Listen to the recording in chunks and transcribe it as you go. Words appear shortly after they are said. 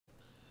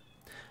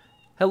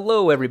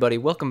Hello everybody,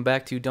 welcome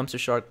back to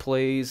DumpsterShark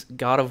Plays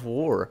God of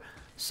War.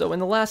 So in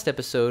the last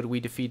episode we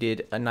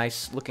defeated a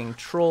nice looking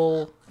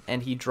troll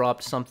and he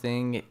dropped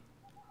something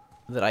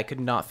that I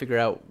could not figure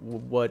out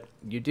what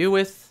you do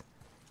with.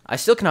 I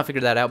still cannot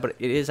figure that out, but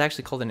it is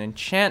actually called an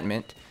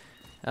enchantment.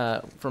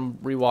 From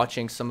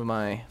rewatching some of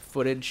my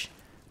footage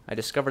I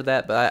discovered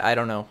that, but I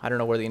don't know. I don't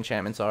know where the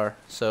enchantments are,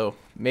 so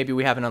maybe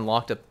we haven't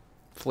unlocked a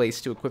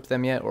place to equip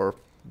them yet, or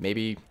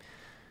maybe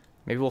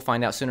we'll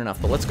find out soon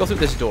enough. But let's go through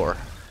this door.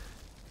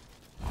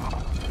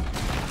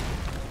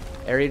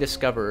 Area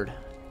discovered.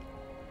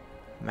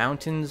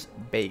 Mountain's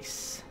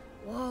base.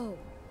 Whoa.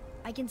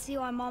 I can see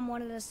why Mom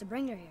wanted us to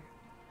bring her here.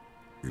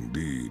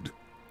 Indeed.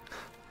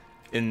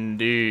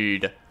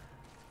 Indeed.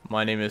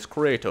 My name is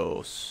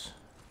Kratos.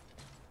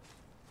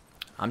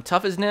 I'm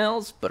tough as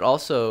nails, but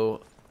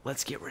also,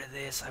 let's get rid of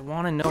this. I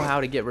want to know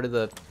how to get rid of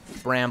the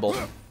bramble.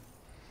 It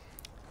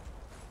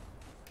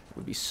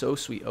would be so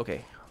sweet.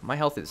 Okay, my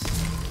health is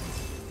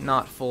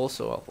not full,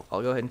 so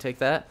I'll go ahead and take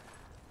that.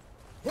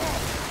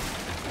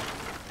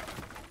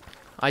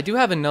 I do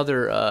have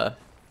another,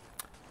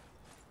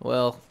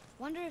 well...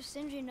 Wonder if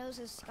Sindri knows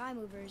his sky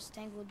mover is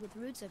tangled with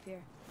roots up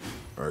here.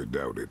 I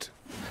doubt it.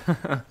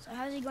 So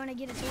how's he going to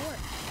get it to work?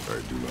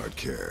 I do not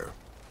care.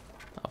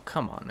 Oh,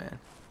 come on, man.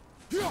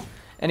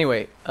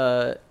 Anyway,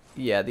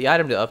 yeah, the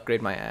item to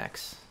upgrade my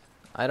axe.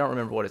 I don't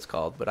remember what it's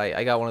called, but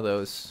I got one of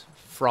those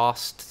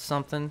frost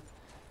something.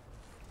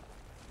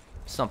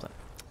 Something.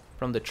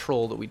 From the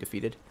troll that we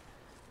defeated.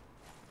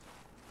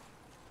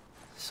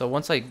 So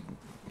once I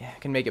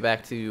can make it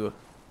back to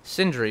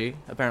Sindri,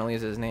 apparently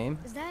is his name.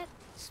 Is that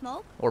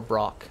smoke? Or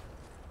Brock.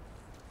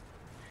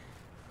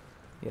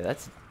 Yeah,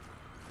 that's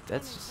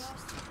just...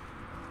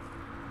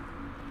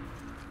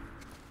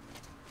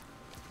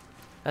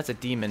 That's a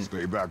demon.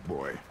 Stay back,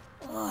 boy.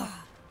 Ugh.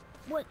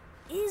 What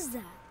is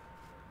that?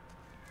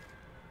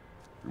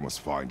 We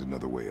must find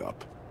another way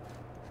up.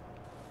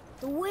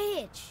 The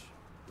witch!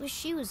 Wish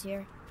she was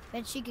here.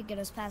 Bet she could get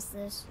us past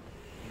this.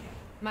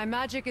 My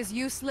magic is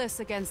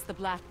useless against the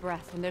Black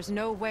Breath, and there's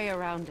no way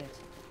around it.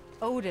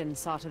 Odin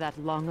saw to that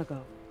long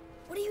ago.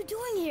 What are you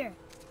doing here?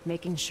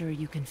 Making sure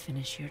you can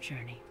finish your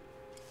journey.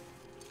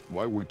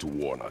 Why wait to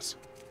warn us?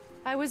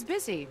 I was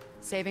busy,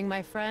 saving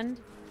my friend,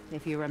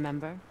 if you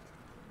remember.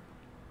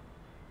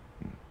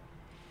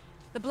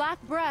 The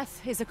Black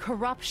Breath is a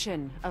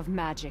corruption of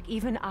magic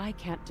even I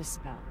can't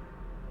dispel.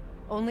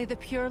 Only the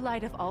pure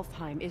light of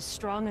Alfheim is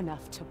strong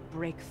enough to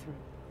break through.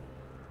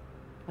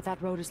 But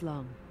that road is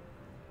long.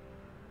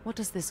 What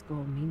does this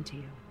goal mean to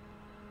you?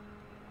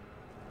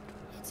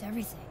 It's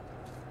everything.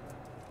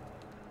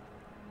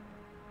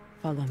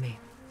 Follow me.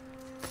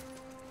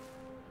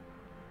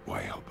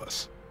 Why help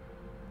us?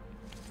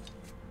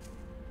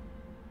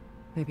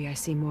 Maybe I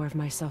see more of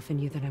myself in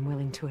you than I'm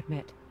willing to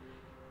admit.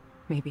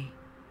 Maybe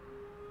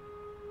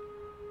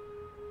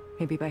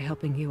by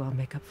helping you, I'll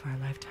make up for a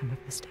lifetime of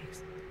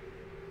mistakes.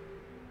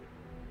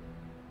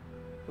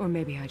 Or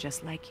maybe I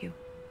just like you.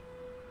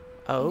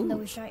 Oh. Even though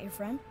we shot your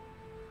friend?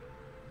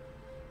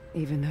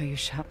 Even though you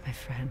shot my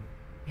friend,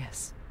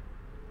 yes.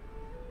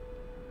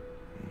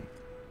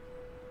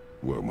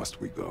 Where must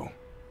we go?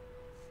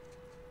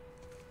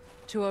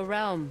 To a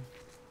realm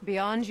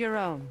beyond your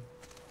own.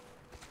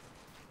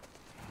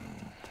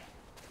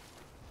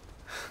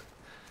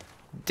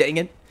 Dang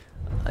it.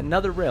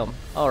 Another realm.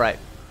 Alright.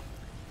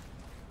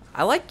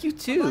 I like you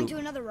too. Going to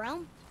another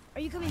realm?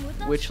 Are you coming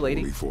with us? Witch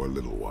lady? Only for a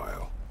little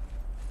while.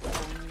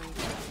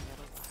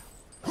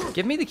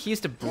 Give me the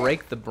keys to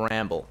break the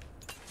bramble.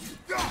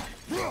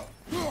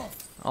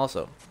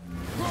 Also.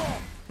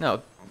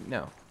 No.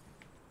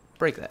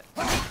 Break that.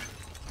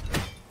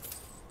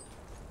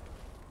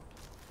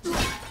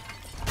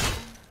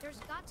 There's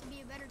got to be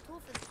a better tool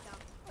for this job.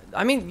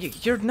 I mean,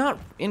 you're not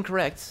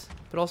incorrect.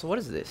 But also, what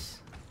is this?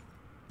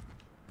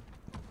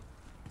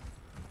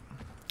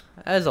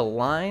 As a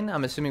line,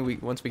 I'm assuming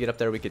once we get up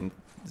there we can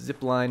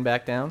zip line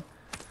back down.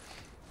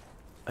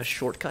 A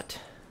shortcut.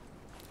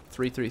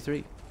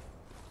 333.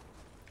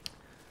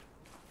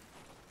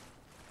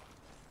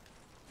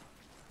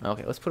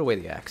 Okay, let's put away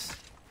the axe.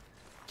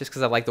 Just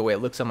because I like the way it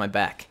looks on my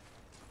back.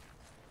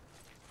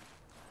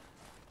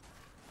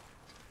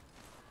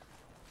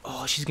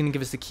 Oh, she's going to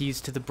give us the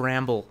keys to the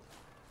bramble.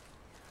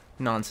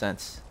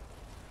 Nonsense.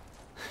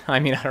 I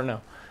mean, I don't know.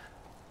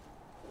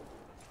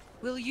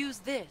 We'll use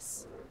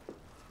this.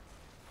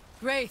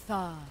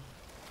 Graythar.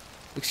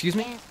 Excuse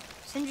me? Man,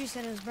 Sindri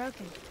said it was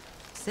broken.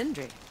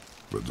 Sindri.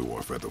 The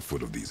dwarf at the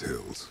foot of these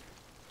hills.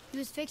 He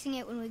was fixing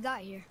it when we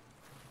got here.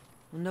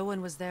 Well, no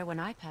one was there when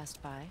I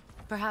passed by.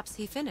 Perhaps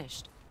he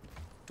finished.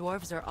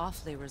 Dwarves are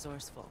awfully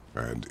resourceful.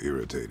 And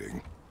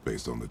irritating,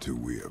 based on the two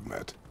we have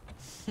met.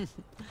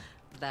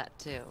 That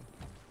too.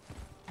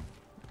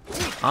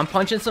 I'm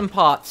punching some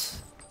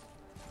pots.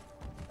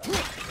 In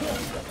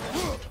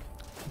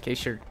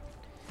case you're...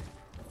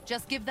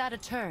 Just give that a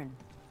turn.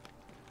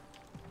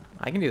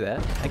 I can do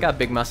that. I got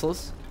big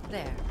muscles.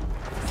 There.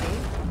 See?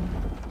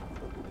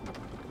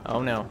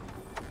 Oh no.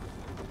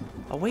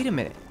 Oh, wait a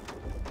minute.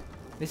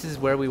 This is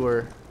where we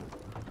were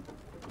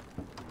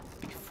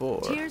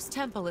before. Tyr's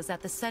temple is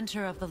at the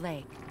center of the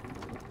lake.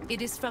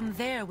 It is from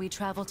there we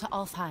travel to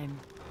Alfheim.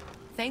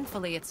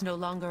 Thankfully, it's no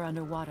longer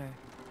underwater.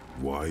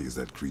 Why is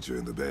that creature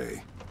in the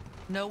bay?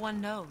 No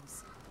one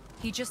knows.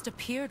 He just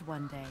appeared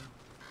one day.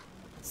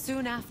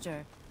 Soon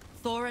after,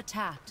 Thor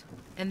attacked,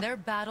 and their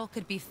battle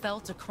could be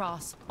felt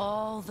across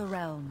all the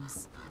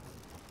realms.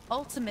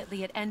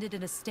 Ultimately, it ended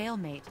in a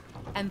stalemate,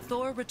 and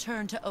Thor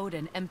returned to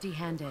Odin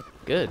empty-handed.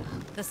 Good.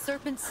 The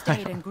serpent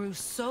stayed and grew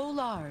so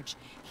large,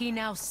 he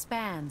now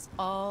spans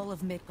all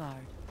of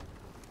Midgard.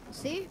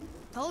 See?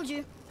 Told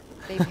you.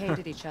 They've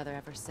hated each other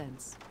ever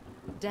since.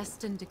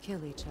 Destined to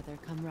kill each other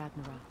come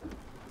Ragnarok.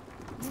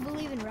 Do you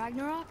believe in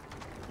Ragnarok?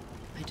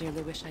 I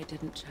dearly wish I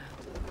didn't, child.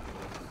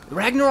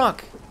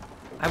 Ragnarok!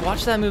 I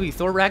watched that movie,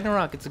 Thor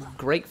Ragnarok. It's a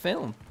great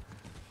film.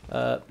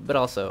 But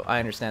also, I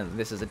understand that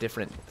this is a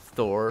different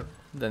Thor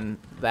than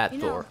that You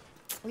know, Thor.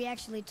 we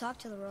actually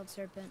talked to the world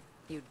serpent.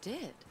 You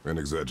did? An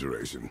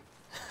exaggeration.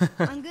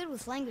 I'm good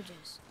with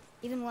languages,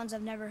 even ones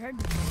I've never heard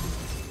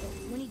before.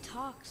 But when he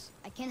talks,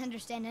 I can't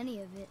understand any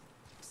of it.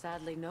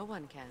 Sadly, no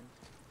one can.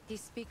 He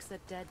speaks a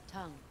dead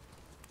tongue.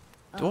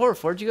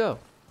 Dwarf, where'd you go?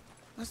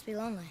 Must be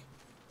lonely.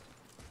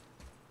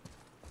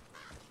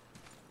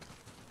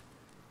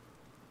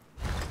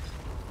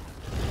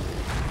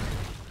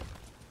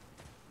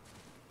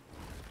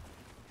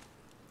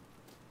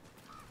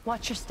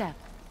 Watch your step.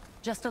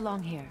 Just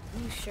along here.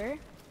 You sure?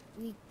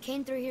 We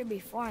came through here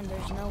before and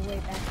there's no way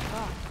back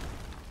across.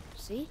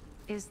 See?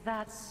 Is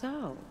that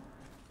so?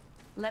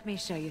 Let me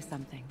show you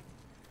something.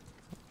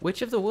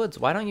 Witch of the Woods.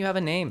 Why don't you have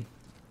a name?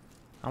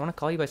 I want to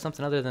call you by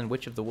something other than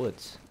Witch of the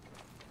Woods.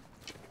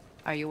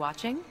 Are you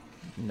watching?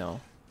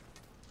 No.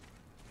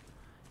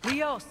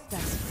 Riosta.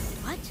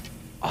 What?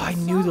 Oh, I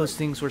knew those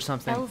things were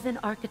something. Elven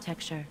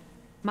architecture.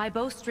 My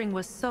bowstring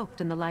was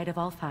soaked in the light of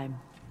Alfheim.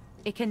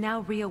 It can now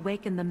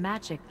reawaken the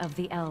magic of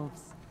the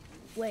elves.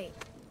 Wait,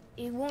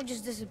 it won't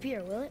just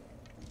disappear, will it?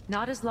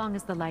 Not as long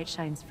as the light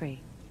shines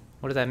free.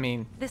 What does that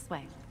mean? This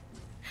way.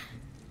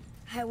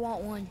 I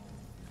want one.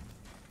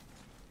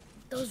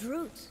 Those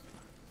roots.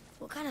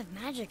 What kind of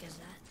magic is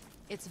that?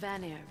 It's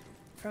Vanir.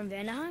 From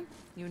Vanaheim?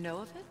 You know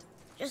of it?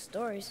 Just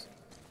stories.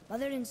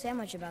 Mother didn't say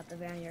much about the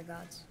Vanir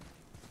gods.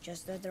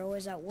 Just that they're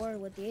always at war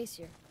with the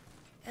Aesir.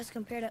 As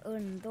compared to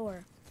Odin and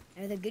Thor,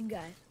 they're the good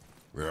guys.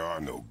 There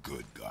are no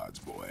good gods,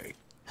 boy.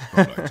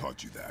 Thought I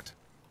taught you that.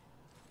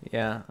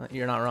 Yeah,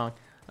 you're not wrong.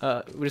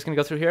 We're just gonna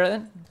go through here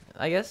then,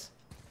 I guess.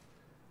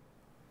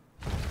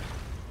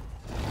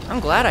 I'm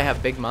glad I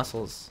have big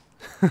muscles.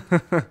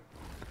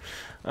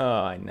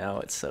 Oh, I know,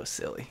 it's so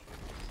silly.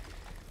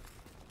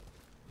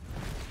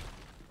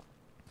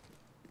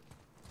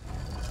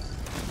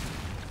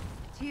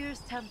 Tyr's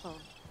temple.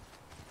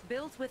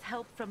 Built with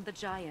help from the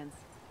giants,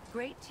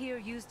 Great Tyr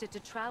used it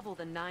to travel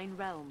the 9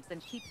 realms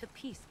and keep the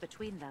peace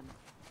between them.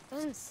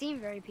 Doesn't seem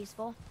very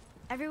peaceful.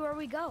 Everywhere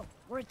we go,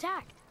 we're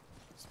attacked.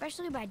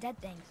 Especially by dead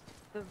things.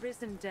 The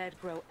risen dead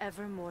grow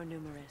ever more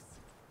numerous.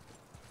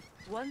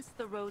 Once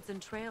the roads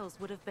and trails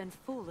would have been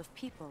full of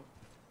people.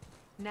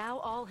 Now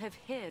all have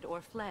hid or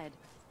fled,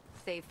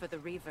 save for the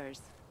Reavers,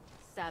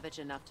 savage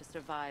enough to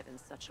survive in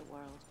such a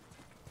world.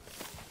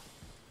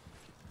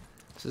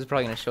 This is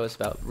probably going to show us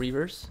about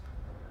Reavers.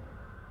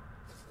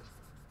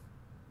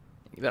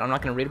 But I'm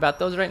not going to read about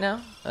those right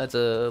now. It's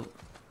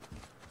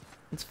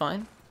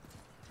fine.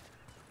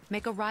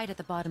 Make a right at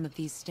the bottom of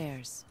these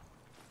stairs.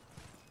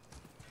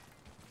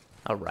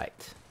 All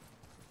right.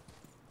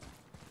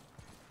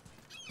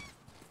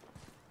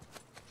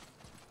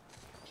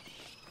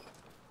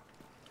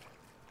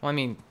 Well, I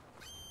mean,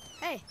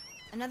 Hey,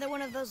 another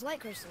one of those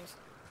light crystals.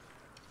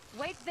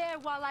 Wait there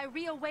while I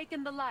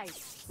reawaken the light.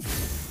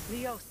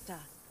 Riosta.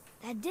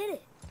 That did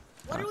it.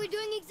 What are we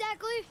doing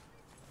exactly?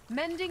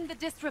 Mending the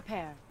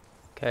disrepair.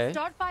 okay.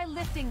 Start by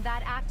lifting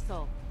that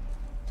axle.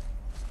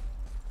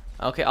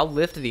 Okay, I'll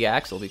lift the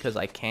axle because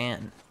I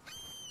can.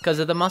 Because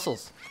of the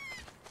muscles.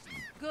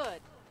 Good.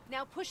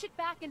 Now push it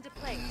back into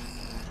place.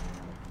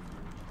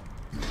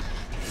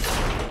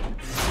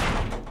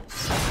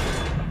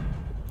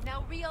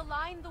 Now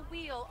realign the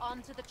wheel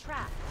onto the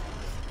track.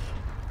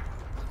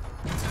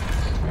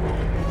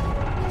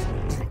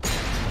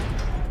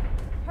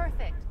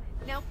 Perfect.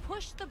 Now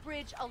push the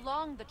bridge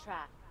along the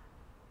track.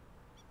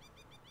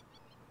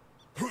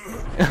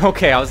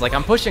 Okay, I was like,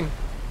 I'm pushing.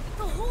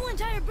 The whole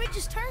entire bridge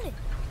is turning.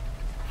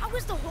 How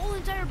is the whole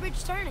entire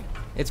bridge turning?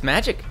 It's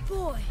magic.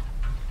 Boy,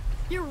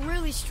 you're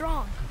really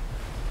strong.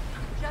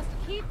 Just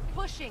keep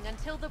pushing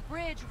until the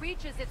bridge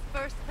reaches its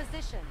first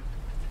position.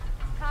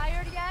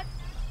 Tired yet?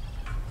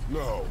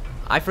 No.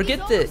 I forget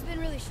He's that. always been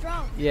really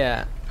strong.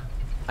 Yeah.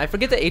 I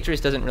forget that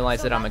Atreus doesn't realize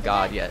So that I'm a back to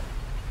god that. yet.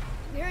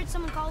 We heard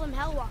someone call them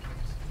Hellwalkers.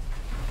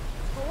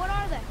 But what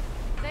are they?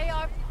 They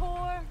are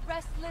poor,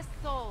 restless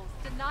souls,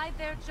 denied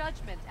their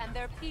judgment and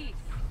their peace.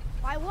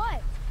 Why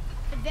what?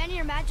 Did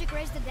Vanir magic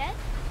raise the dead?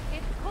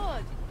 It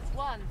could,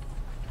 once.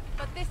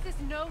 But this is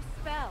no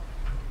spell.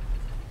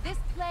 This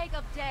plague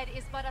of dead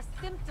is but a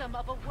symptom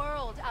of a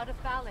world out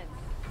of balance.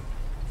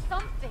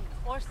 Something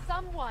or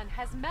someone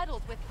has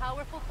meddled with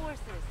powerful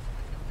forces.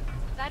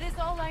 That is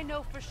all I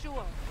know for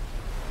sure.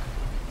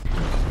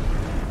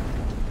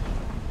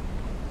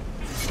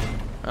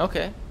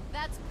 Okay.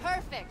 That's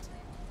perfect.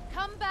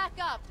 Come back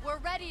up. We're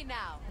ready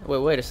now.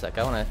 Wait a sec.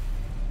 I wanna...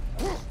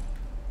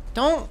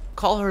 Don't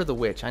call her the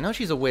witch. I know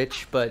she's a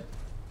witch, but...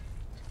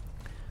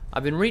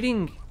 I've been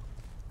reading...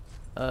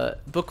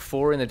 book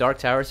 4 in the Dark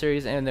Tower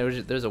series, and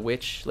there's a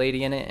witch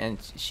lady in it, and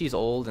she's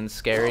old and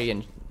scary,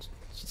 and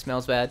she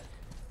smells bad.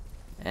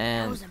 That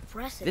And was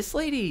impressive. this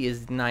lady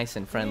is nice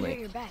and You didn't friendly. hurt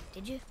your back,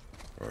 did you?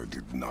 I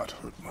did not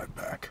hurt my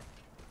back.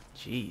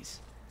 Jeez, he's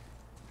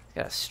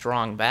got a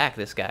strong back,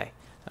 this guy.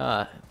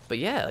 But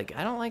yeah, like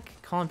I don't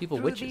like calling people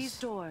Through witches. these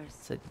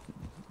doors. It's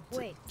a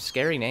Wait.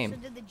 scary So name.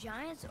 did the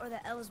giants or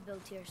the elves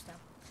build Tyr stuff?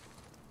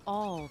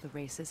 All the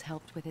races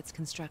helped with its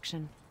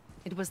construction.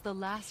 It was the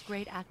last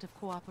great act of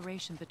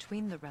cooperation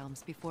between the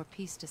realms before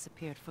peace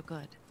disappeared for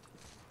good.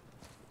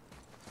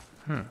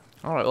 All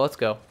right, well, let's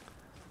go.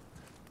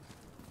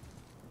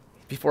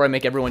 Before I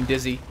make everyone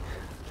dizzy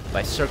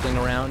by circling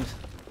around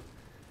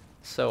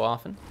so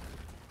often.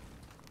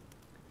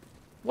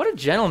 What a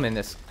gentleman,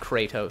 this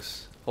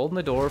Kratos. Holding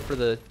the door for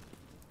the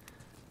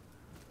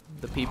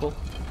people.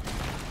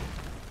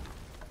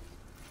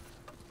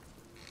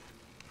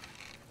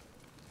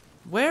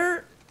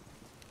 Where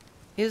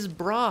is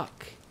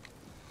Brock?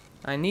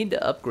 I need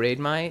to upgrade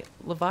my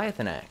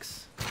Leviathan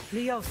axe.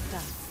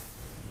 Lyosta.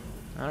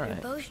 All Your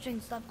right.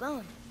 bowstring stopped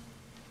glowing.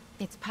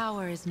 Its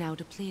power is now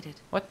depleted.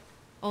 What?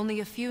 Only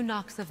a few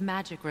knocks of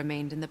magic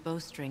remained in the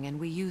bowstring, and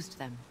we used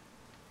them.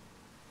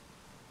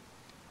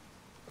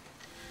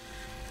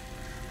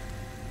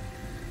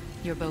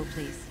 Your bow,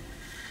 please.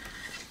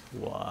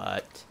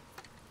 What?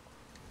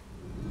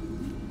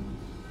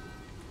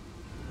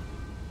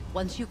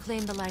 Once you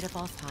claim the Light of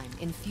Alfheim,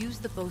 infuse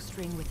the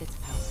bowstring with its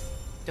power.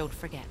 Don't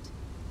forget.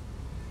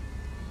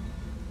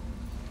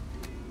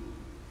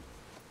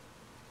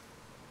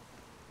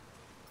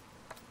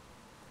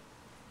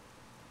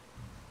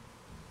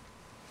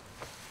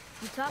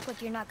 You talk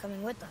like you're not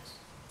coming with us.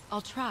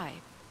 I'll try,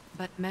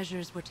 but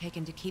measures were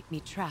taken to keep me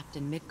trapped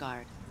in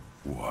Midgard.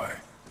 Why?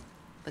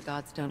 The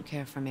gods don't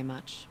care for me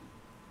much.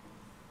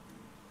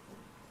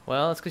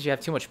 Well, it's because you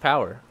have too much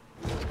power.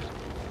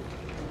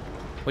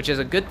 Which is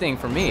a good thing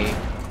for me,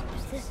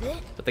 Is this it?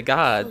 but the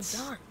gods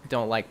So dark.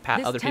 don't like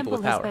This other people temple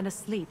with has power. been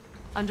asleep,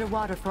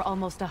 underwater for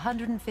almost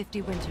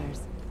 150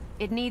 winters.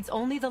 It needs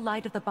only the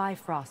light of the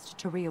Bifrost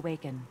to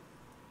reawaken.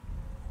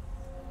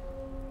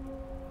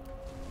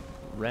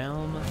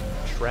 Realm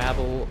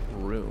travel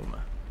room.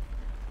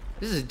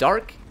 This is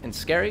dark and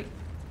scary,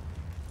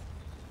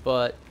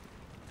 but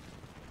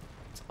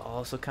it's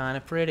also kind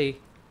of pretty.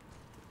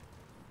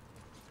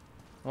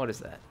 What is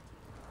that?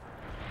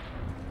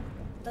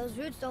 Those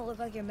roots don't look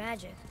like your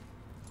magic.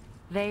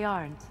 They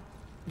aren't.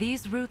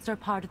 These roots are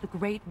part of the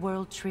Great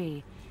World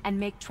Tree and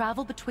make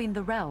travel between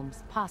the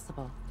realms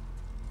possible.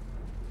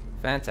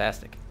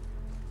 Fantastic.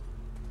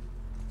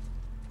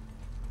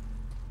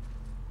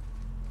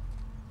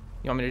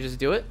 You want me to just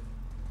do it?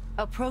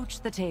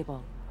 Approach the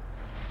table.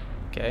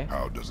 Okay.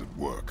 How does it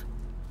work?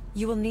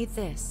 You will need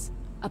this,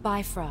 a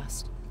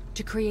Bifrost,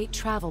 to create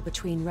travel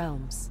between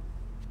realms.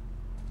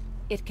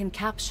 It can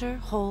capture,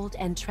 hold,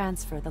 and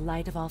transfer the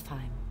light of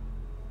Alfheim.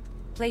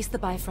 Place the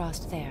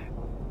Bifrost there.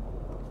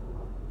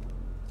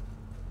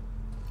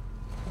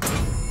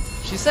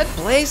 She said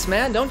place,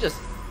 man. Don't just...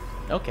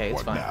 Okay, it's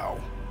What fine. now?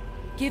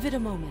 Give it a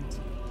moment.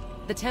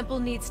 The temple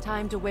needs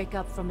time to wake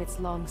up from its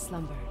long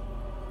slumber.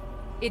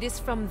 It is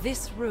from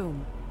this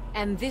room,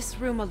 and this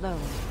room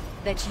alone,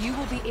 that you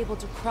will be able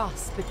to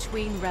cross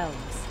between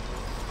realms.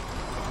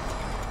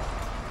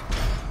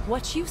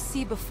 What you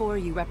see before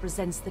you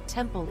represents the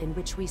temple in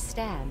which we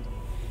stand,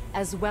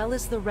 as well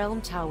as the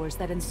realm towers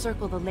that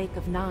encircle the Lake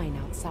of Nine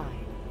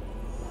outside.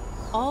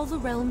 All the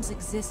realms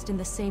exist in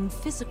the same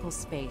physical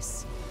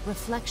space,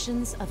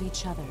 reflections of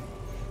each other.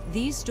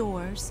 These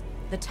doors,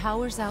 the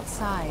towers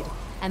outside,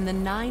 and the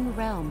 9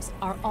 realms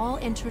are all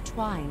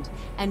intertwined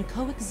and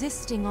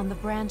coexisting on the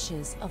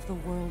branches of the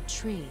World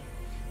Tree,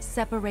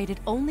 separated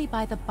only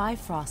by the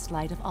Bifrost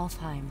light of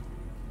Alfheim.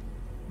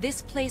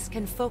 This place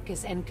can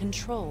focus and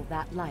control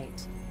that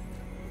light.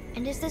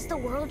 And is this the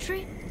World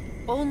Tree?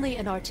 Only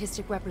an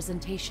artistic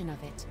representation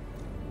of it.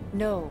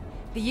 No,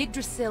 the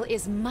Yggdrasil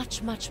is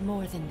much, much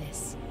more than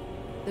this.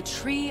 The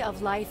Tree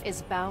of Life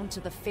is bound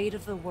to the fate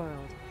of the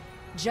world,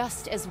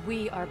 just as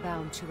we are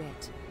bound to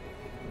it.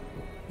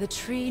 The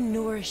tree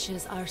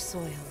nourishes our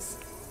soils.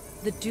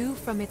 The dew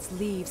from its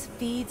leaves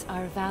feeds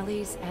our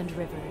valleys and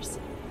rivers.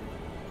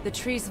 The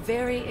tree's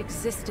very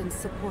existence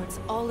supports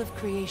all of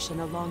creation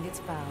along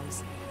its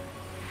boughs.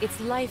 Its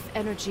life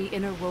energy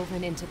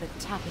interwoven into the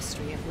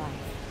tapestry of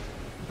life.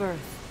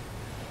 Birth,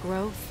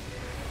 growth,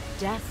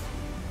 death,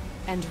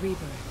 and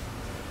rebirth.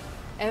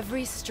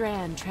 Every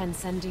strand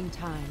transcending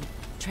time,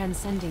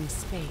 transcending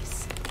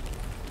space.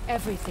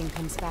 Everything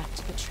comes back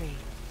to the tree.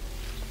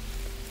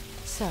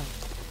 So,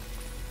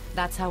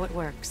 that's how it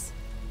works.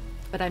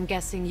 But I'm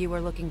guessing you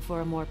were looking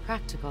for a more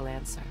practical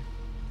answer.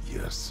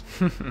 Yes.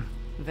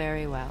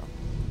 Very well.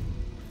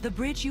 The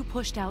bridge you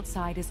pushed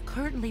outside is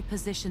currently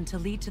positioned to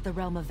lead to the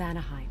realm of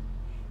Vanaheim.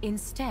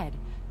 Instead,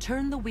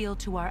 turn the wheel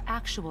to our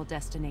actual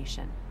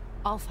destination,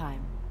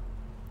 Alfheim.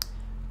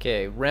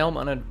 Okay, realm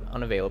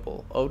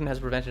unavailable. Odin has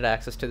prevented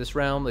access to this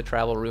realm. The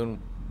travel rune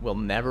will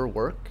never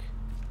work.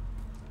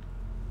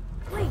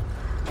 Wait,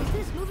 is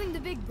this moving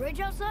the big bridge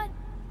outside?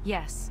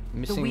 Yes,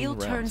 Missing the wheel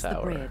realm turns the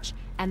tower. bridge,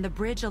 and the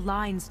bridge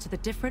aligns to the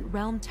different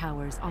realm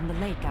towers on the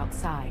lake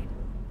outside.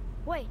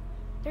 Wait,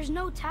 there's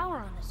no tower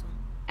on this one.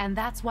 And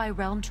that's why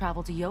realm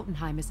travel to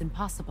Jotunheim is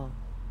impossible.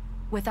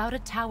 Without a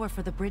tower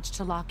for the bridge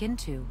to lock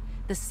into,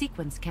 the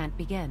sequence can't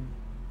begin.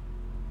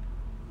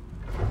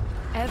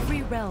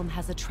 Every realm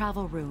has a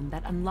travel rune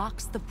that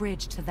unlocks the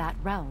bridge to that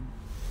realm.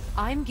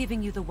 I'm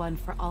giving you the one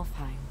for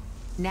Alfheim.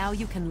 Now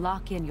you can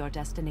lock in your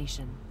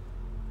destination.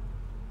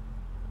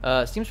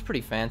 Seems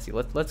pretty fancy.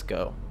 Let's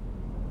go.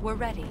 We're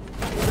ready.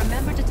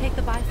 Remember to take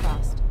the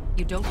Bifrost.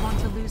 You don't want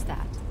to lose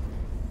that.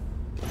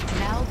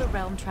 Now the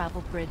realm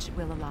travel bridge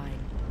will align,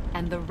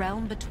 and the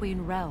realm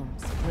between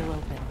realms will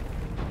open.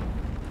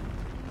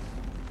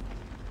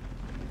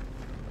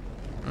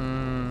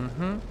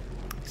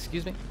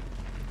 Excuse me?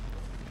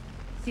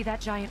 See that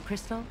giant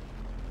crystal?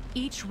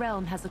 Each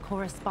realm has a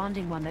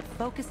corresponding one that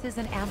focuses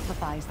and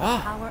amplifies the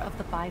power of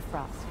the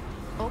Bifrost,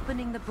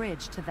 opening the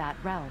bridge to that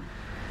realm.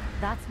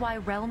 That's why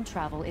realm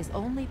travel is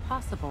only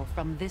possible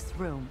from this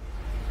room.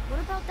 What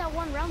about that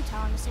one realm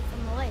tower missing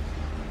from the lake?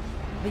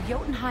 The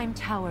Jotunheim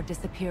Tower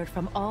disappeared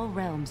from all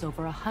realms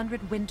over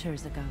 100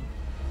 winters ago,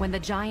 when the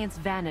giants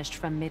vanished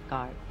from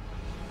Midgard.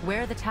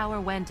 Where the tower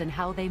went and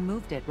how they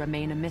moved it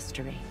remain a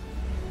mystery.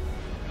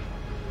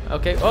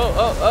 Okay.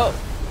 Oh!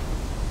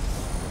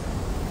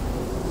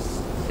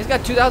 He's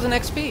got 2,000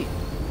 XP.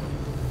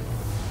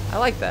 I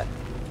like that.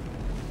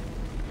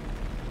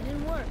 It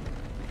didn't work.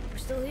 We're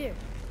still here.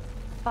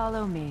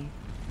 Follow me.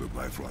 The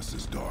Bifrost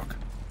is dark.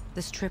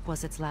 This trip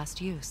was its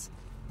last use.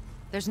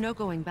 There's no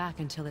going back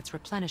until it's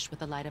replenished with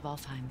the light of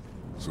Alfheim.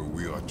 So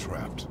we are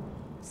trapped.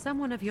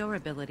 Someone of your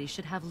ability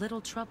should have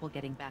little trouble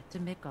getting back to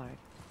Midgard.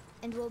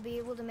 And we'll be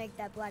able to make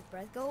that black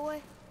breath go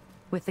away?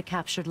 With the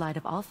captured light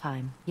of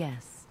Alfheim,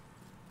 yes.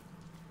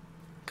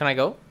 Can I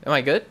go? Am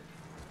I good?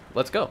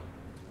 Let's go.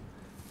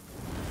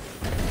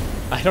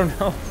 I don't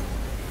know.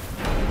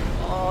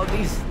 Oh,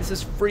 this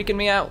is freaking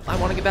me out. I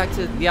want to get back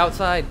to the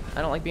outside.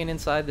 I don't like being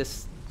inside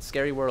this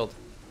scary world.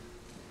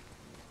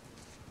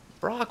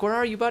 Brock, where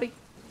are you, buddy?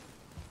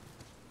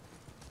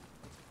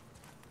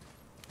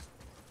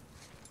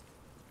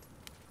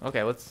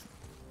 Okay, let's...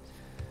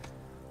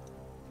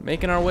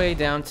 Making our way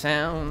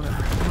downtown.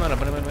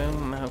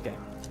 Okay.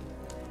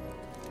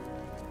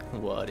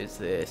 What is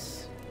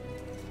this?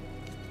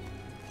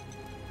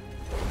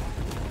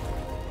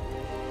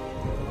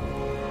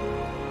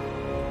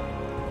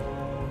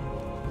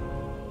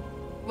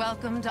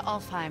 Welcome to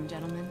Alfheim,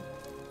 gentlemen.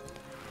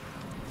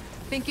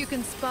 Think you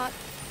can spot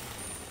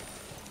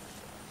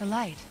the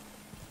light?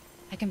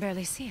 I can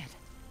barely see it.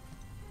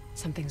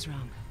 Something's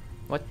wrong.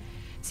 What?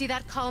 See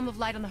that column of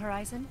light on the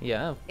horizon?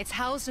 Yeah. It's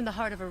housed in the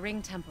heart of a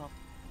ring temple.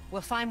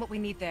 We'll find what we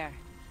need there.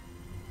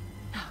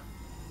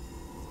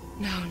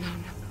 No.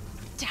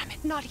 Damn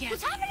it, not yet.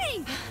 What's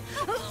happening?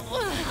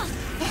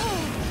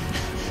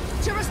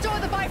 To restore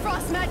the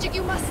Bifrost magic,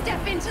 you must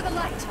step into the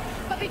light.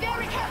 But be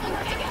very careful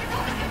not to get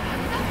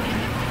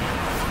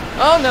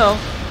Oh no.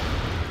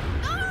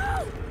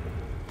 No!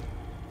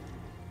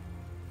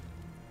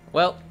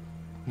 Well.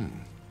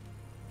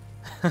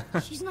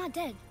 She's not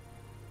dead.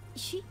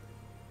 Is she?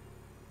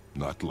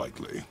 Not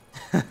likely.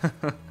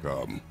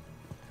 Come.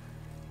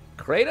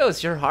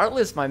 Kratos, you're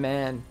heartless, my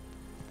man.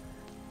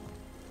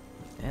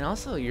 And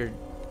also, your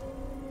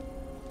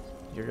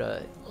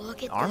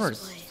Look at armor's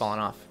this place. falling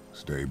off.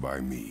 Stay by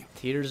me.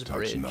 Teeters Touch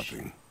Bridge.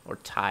 nothing. Or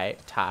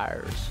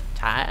tires.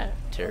 Okay.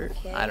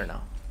 I don't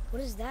know.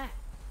 What is that?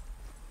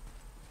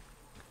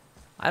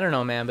 I don't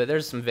know, man, but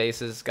there's some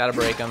vases. Gotta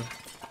break them.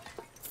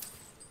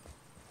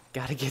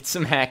 Gotta get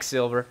some hack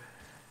silver.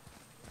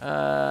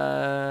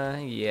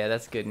 Yeah,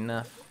 that's good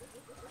enough.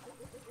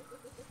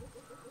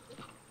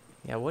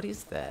 Yeah, what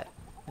is that?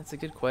 That's a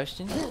good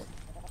question.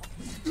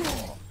 It's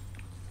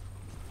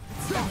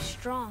so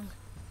strong.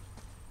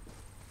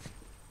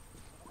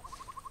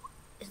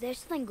 Is there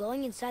something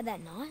glowing inside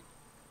that knot?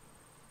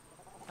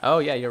 Oh,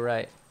 yeah, you're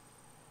right.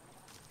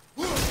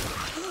 I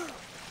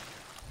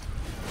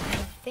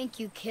think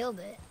you killed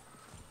it.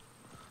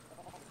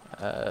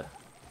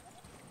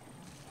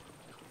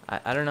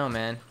 I don't know,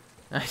 man.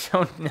 I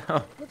don't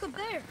know. Look up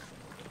there.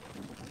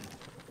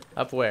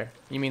 Up where?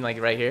 You mean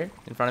like right here?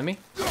 In front of me?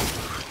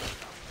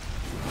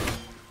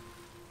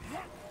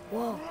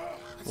 Whoa,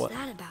 what's What?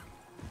 that about?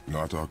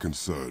 Not our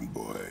concern,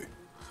 boy.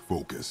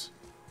 Focus.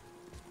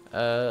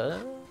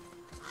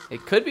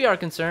 It could be our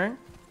concern.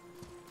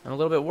 I'm a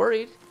little bit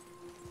worried.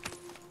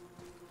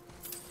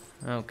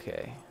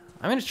 Okay.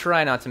 I'm gonna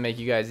try not to make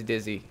you guys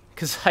dizzy.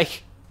 Cause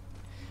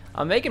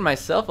I'm making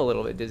myself a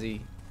little bit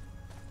dizzy.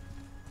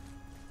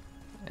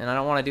 And I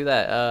don't want to do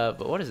that.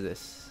 But what is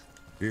this?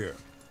 Here.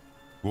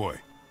 Boy,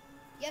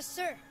 Yes,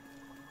 sir.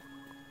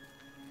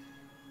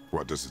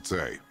 what does it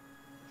say?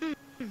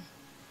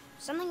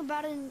 Something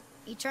about an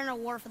eternal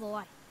war for the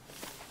light.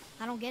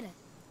 I don't get it.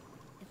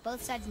 If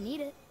both sides need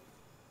it,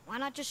 why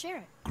not just share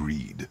it?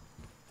 Greed.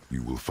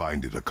 You will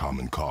find it a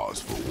common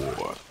cause for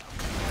war.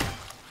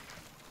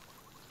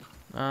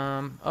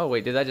 Oh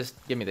wait, did that just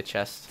give me the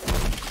chest?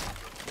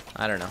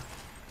 I don't know.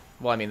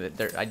 Well, I mean,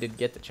 I did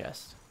get the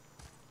chest.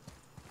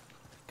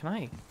 Can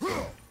I?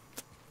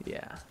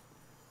 Yeah.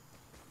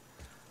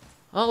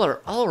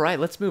 All right,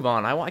 let's move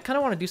on. I kind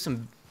of want to do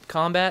some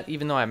combat,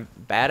 even though I'm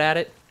bad at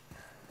it.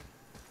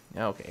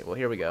 Okay, well,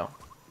 here we go.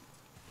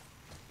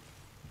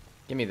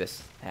 Give me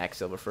this hack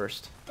silver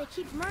first. They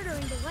keep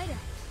murdering the lighthouse.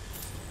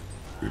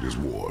 It is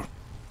war.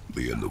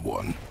 The end of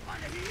one.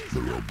 The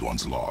robed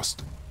one's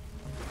lost.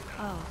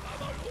 Oh.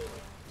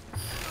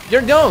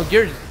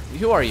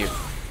 Who are you?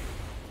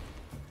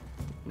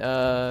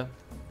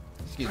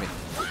 Excuse me.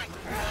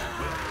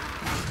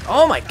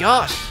 Oh my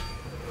gosh!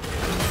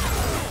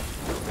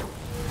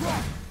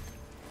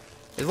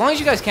 As long as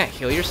you guys can't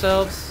heal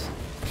yourselves.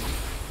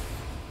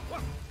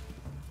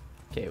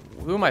 Okay,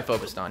 who am I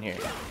focused on here?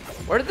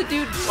 Where did the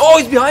dude? Oh,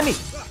 he's behind me!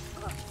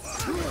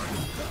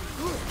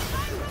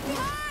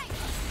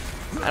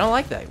 I don't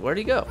like that. Where'd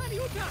he go?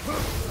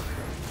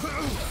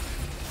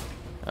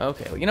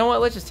 Okay, well, you know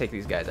what? Let's just take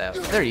these guys out.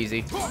 They're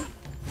easy.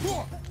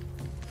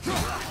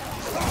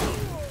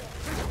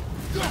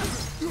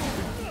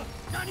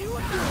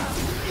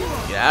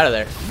 Get out of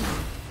there.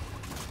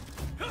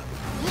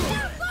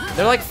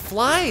 They're like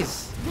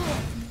flies.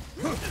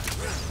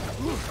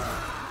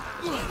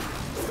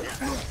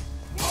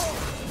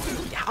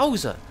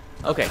 Yowza.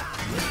 Okay.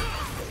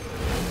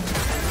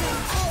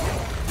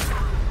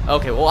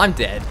 Okay, well, I'm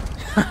dead.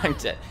 I'm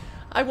dead.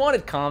 I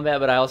wanted combat,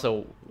 but I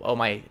also... Oh,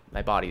 my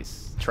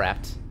body's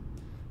trapped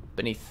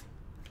beneath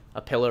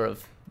a pillar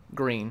of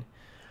green.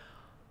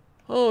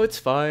 Oh, it's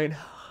fine.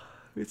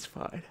 It's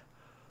fine.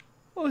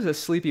 I was a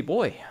sleepy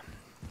boy.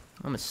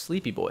 I'm a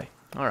sleepy boy.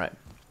 Alright.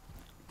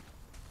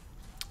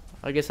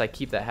 I guess I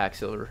keep that hack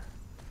silver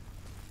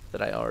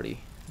that I already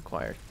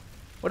acquired.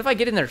 What if I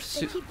get in there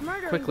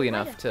quickly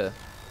enough to...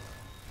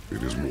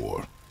 It is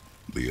war.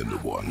 The end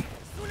of one.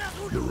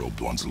 The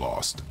robed one's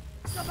lost.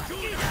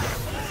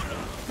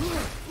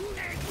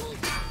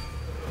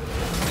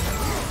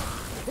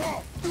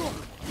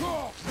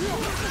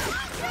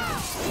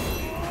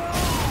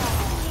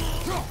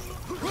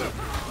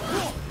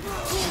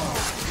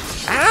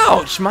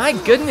 Ouch! My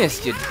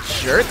goodness, you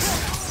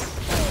jerks!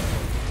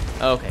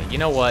 Okay, you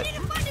know what?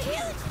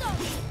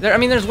 I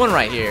mean, there's one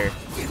right here.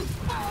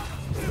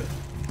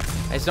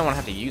 I just don't want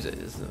to have to use it.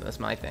 That's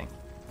my thing.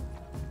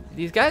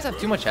 These guys have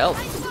too much health.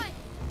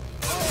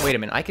 Wait a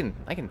minute, I can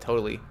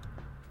totally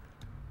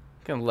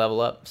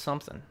level up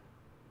something.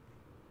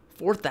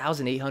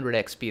 4,800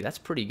 XP. That's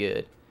pretty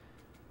good.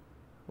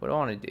 What do I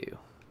want to do?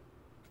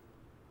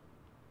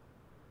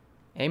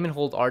 Aim and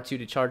hold R2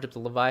 to charge up the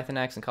Leviathan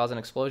axe and cause an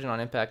explosion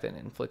on impact that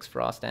inflicts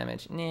frost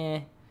damage.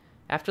 Nah.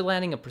 After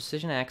landing a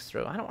precision axe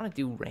throw, I don't want to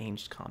do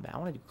ranged combat. I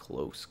want to do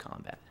close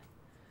combat.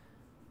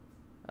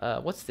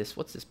 What's this?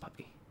 What's this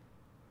puppy?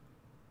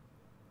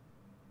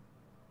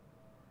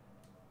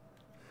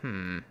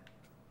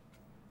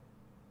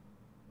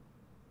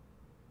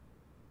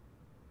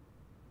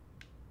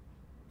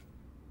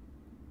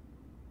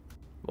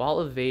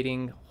 While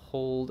evading,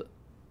 hold...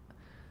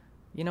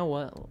 You know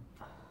what?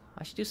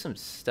 I should do some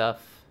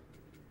stuff.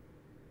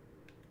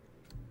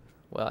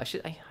 Well, I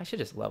should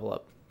just level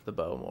up the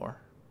bow more.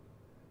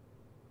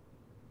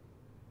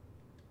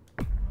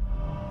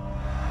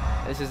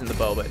 This isn't the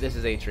bow, but this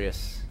is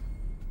Atreus.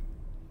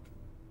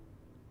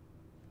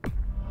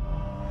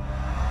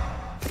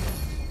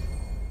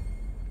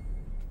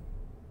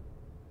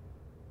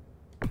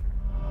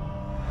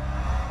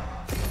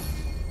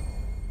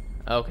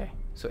 Okay,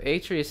 so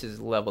Atreus is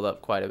leveled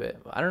up quite a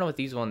bit. I don't know what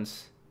these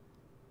ones...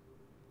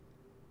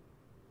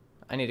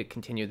 I need to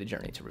continue the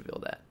journey to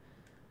reveal that.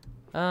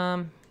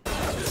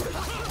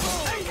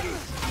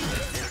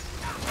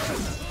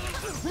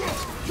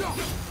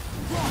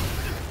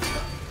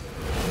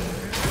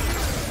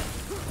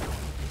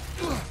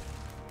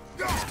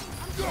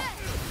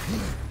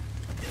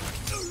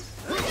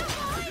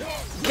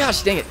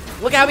 Gosh dang it.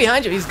 Look out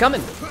behind you. He's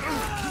coming.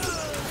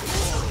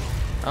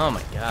 Oh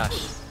my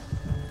gosh.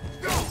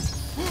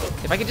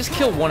 If I could just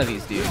kill one of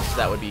these dudes,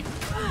 that would be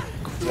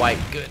quite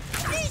good.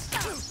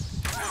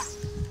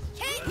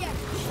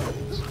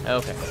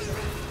 Okay.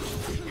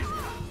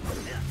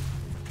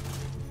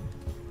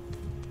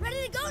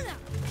 Ready to go now.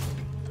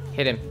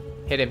 Hit him.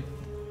 Hit him.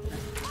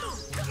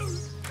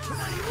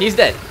 He's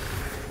dead.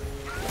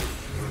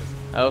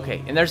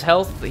 Okay, and there's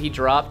health that he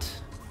dropped.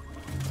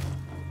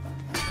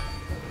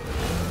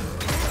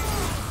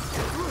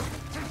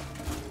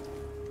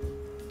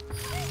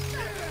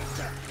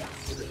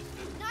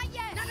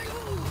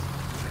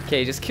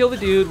 Okay, just kill the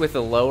dude with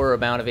a lower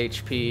amount of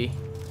HP.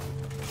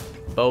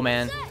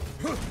 Bowman.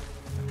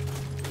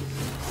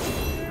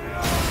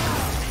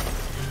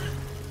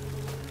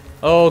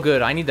 Oh,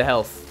 good. I need the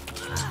health.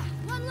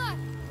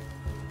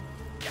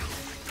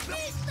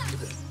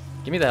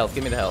 Give me the health.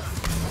 Give me the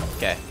health.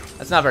 Okay.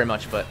 That's not very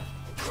much, but...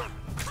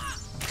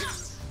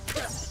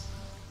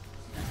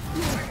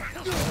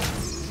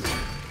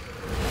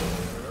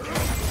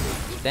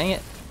 Dang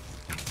it.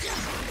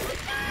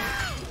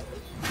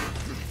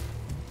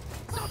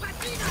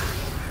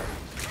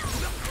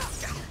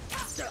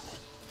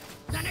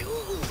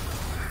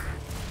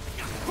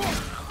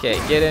 Okay,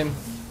 get him.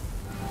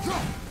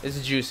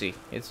 It's juicy.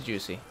 It's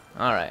juicy.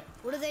 Alright.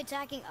 What are they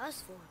attacking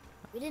us for?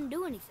 We didn't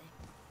do anything.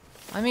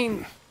 I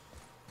mean,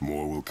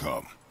 More will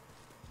come.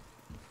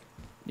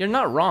 you're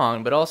not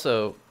wrong, but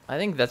also, I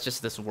think that's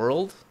just this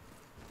world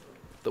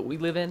that we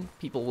live in.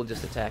 People will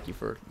just attack you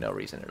for no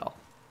reason at all.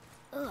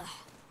 Ugh.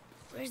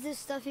 Where's this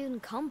stuff even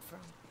come from?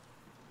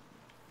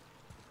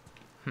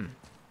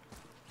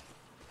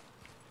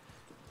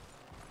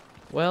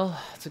 Well,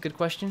 that's a good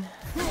question.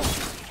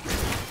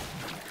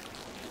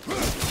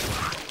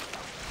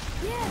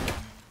 Yeah.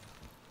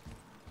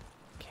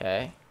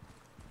 Okay.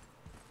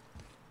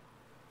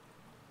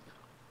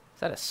 Is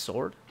that a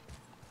sword?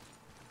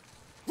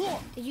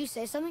 Did you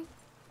say something?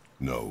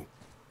 No.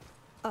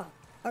 Oh,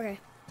 okay.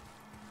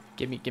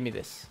 Give me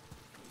this.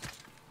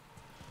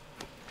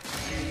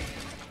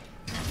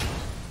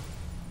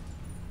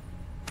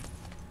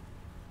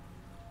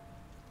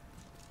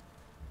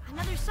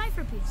 Another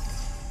cipher piece.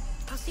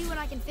 I'll see what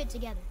I can fit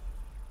together.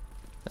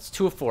 That's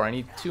 2 of 4. I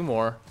need 2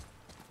 more.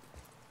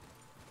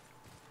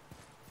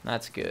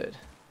 That's good.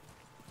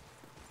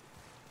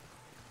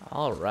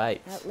 All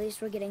right. At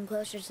least we're getting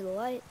closer to the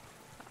light.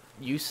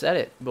 You said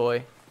it,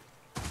 boy.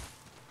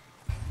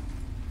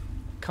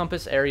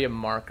 Compass area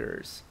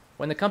markers.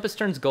 When the compass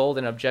turns gold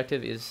and an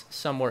objective is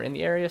somewhere in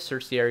the area,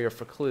 search the area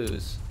for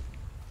clues.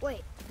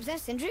 Wait, was that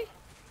Sindri?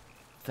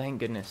 Thank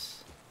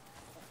goodness.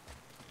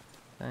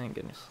 Thank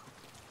goodness.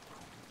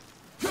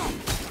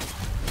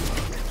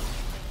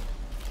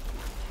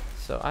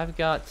 So I've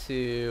got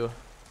to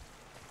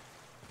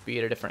be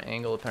at a different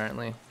angle,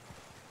 apparently.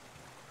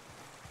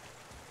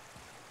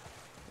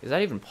 Is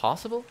that even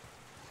possible?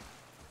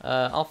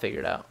 I'll figure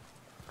it out.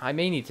 I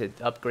may need to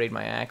upgrade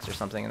my axe or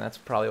something, and that's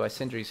probably why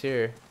Sindri's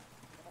here.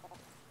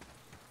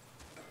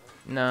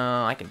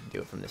 No, I can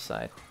do it from this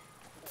side.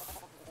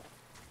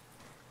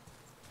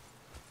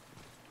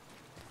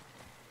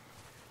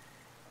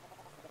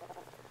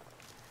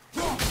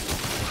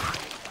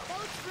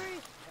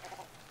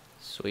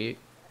 Sweet.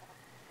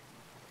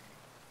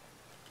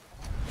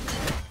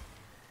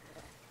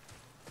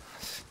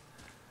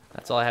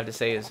 That's all I have to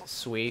say is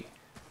sweet.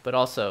 But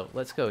also,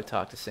 let's go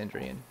talk to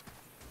Sindri and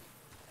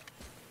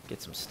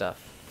get some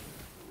stuff.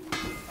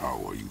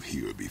 How are you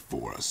here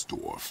before us,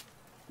 dwarf?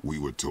 We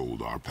were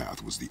told our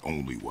path was the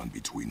only one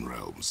between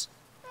realms.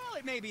 Well,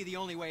 it may be the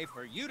only way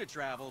for you to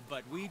travel,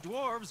 but we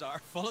dwarves are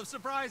full of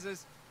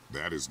surprises.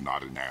 That is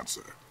not an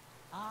answer.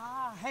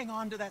 Ah, hang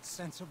on to that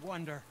sense of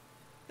wonder.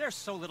 There's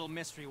so little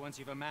mystery once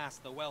you've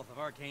amassed the wealth of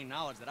arcane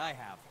knowledge that I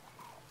have.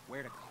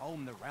 Where to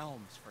comb the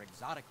realms for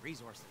exotic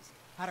resources.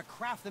 How to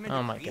craft them into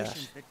Oh my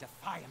creations gosh. that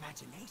defy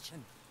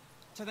imagination.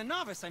 To the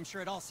novice, I'm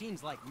sure it all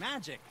seems like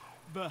magic,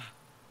 but...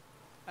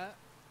 oh,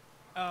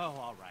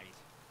 all right.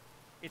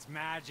 It's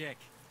magic.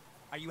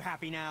 Are you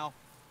happy now?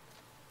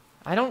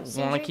 I don't want to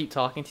Sindri, keep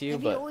talking to you,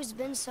 Have you but always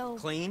been so...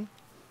 Clean?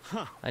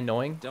 Huh.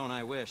 annoying. Don't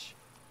I wish.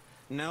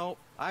 No,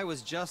 I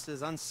was just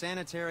as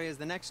unsanitary as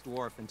the next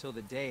dwarf until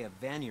the day a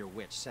Vanir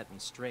witch set me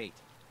straight.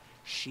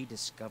 She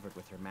discovered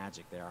with her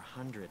magic there are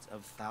hundreds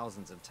of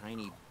thousands of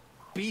tiny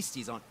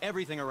beasties on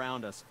everything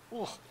around us.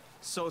 Ugh,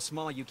 so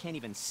small you can't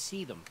even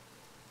see them.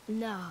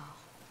 No.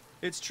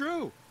 It's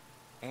true.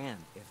 And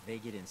if they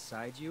get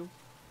inside you,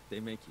 they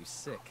make you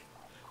sick.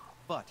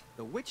 But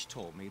the witch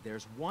told me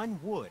there's one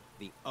wood,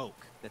 the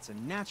oak, that's a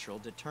natural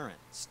deterrent.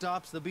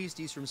 Stops the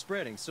beasties from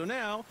spreading. So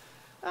now,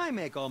 I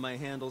make all my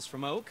handles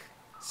from oak.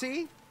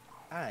 See?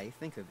 I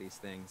think of these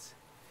things.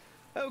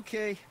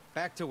 Okay,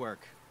 back to work.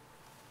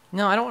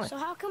 No, I don't want So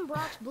to. how come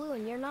Brock's blue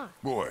and you're not?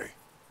 Boy,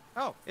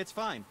 Oh, it's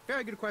fine.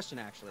 Very good question,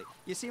 actually.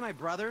 You see, my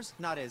brother's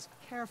not as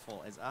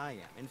careful as I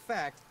am. In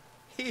fact,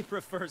 he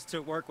prefers to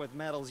work with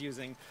metals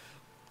using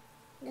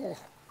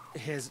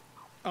his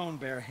own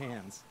bare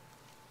hands.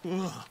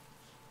 Ugh.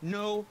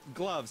 No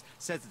gloves.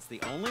 Says it's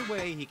the only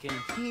way he can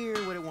hear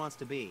what it wants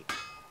to be.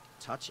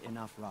 Touch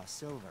enough raw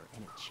silver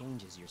and it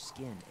changes your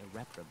skin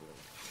irreparably.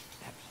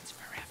 That means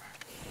forever.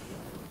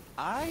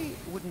 I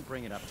wouldn't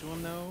bring it up to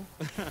him, though.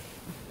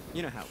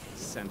 You know how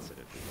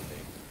sensitive he can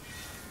be.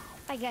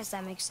 I guess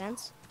that makes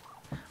sense.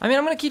 I mean,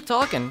 I'm going to keep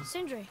talking.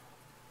 Sindri,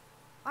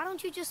 why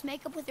don't you just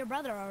make up with your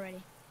brother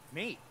already?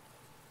 Me?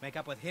 Make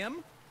up with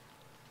him?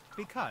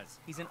 Because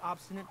he's an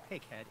obstinate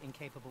pighead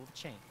incapable of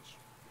change.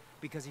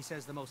 Because he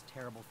says the most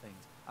terrible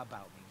things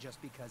about me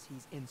just because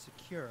he's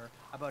insecure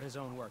about his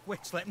own work,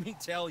 which, let me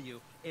tell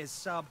you, is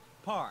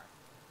subpar.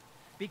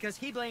 Because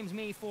he blames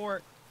me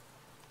for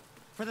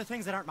the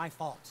things that aren't my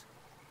fault.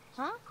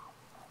 Huh?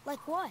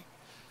 Like what?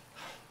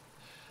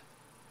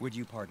 Would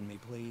you pardon me,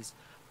 please?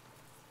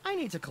 I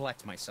need to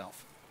collect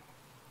myself.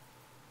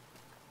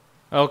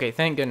 Okay,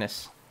 thank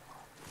goodness.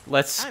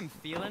 Let's I'm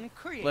feeling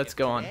creative let's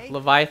go today. on.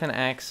 Leviathan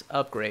axe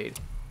upgrade.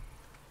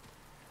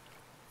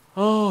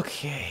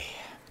 Okay.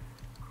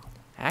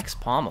 Axe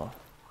pommel.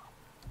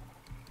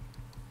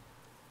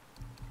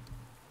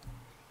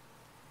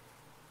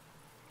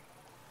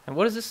 And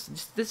what is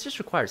this? This just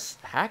requires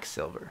hack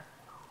silver.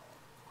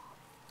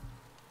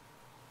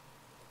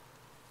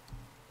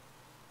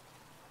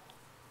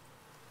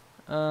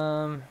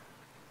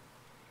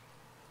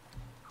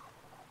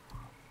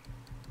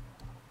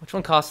 Which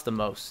one costs the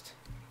most?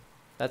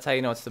 That's how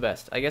you know it's the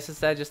best. I guess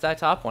it's just that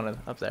top one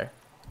up there.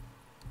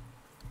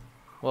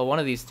 Well, one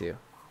of these two.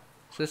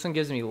 So this one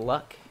gives me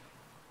luck.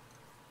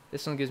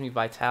 This one gives me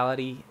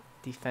vitality,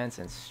 defense,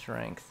 and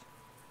strength.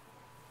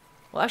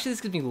 Well, actually,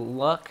 this gives me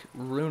luck,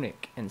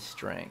 runic, and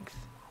strength.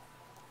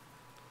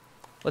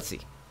 Let's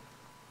see.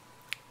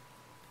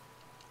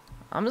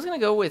 I'm just gonna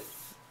go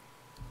with...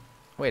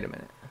 Wait a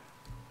minute.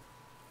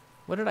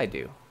 What did I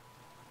do?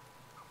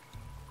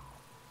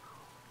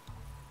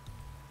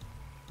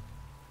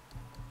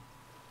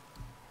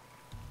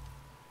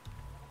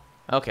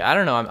 Okay, I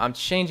don't know. I'm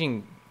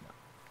changing...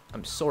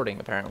 I'm sorting,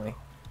 apparently.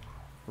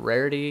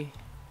 Rarity,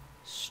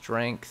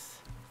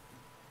 strength,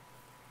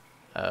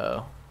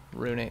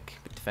 runic,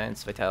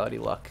 defense, vitality,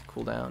 luck,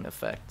 cooldown,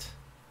 effect,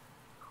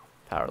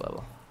 power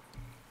level.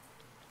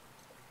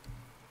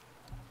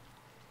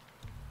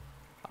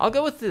 I'll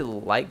go with the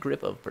light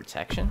grip of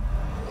protection.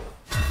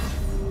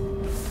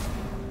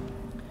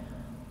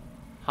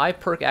 High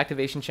perk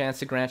activation chance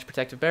to grant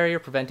protective barrier,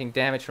 preventing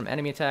damage from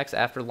enemy attacks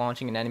after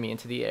launching an enemy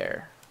into the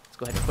air. Let's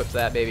go ahead and equip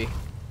that, baby.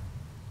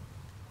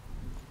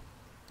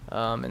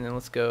 And then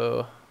let's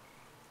go...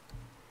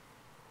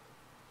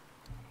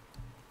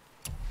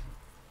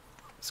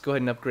 Let's go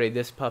ahead and upgrade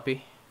this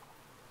puppy.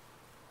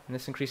 And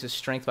this increases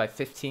strength by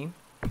 15.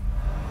 You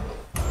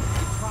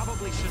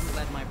probably shouldn't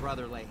let my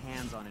brother lay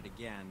hands on it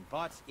again,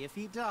 but if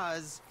he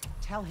does,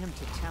 tell him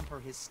to temper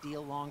his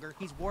steel longer.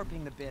 He's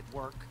warping the bit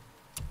work.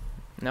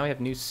 Now we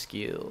have new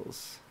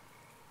skills.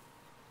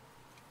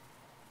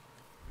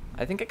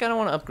 I think I kind of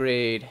want to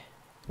upgrade...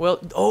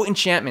 Well, oh,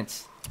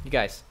 enchantments. You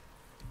guys.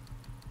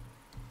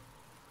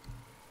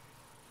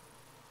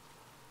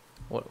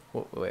 Wait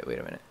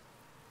a minute.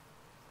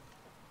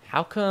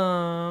 How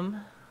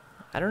come...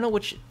 I don't know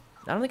which...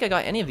 I don't think I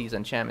got any of these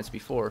enchantments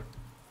before.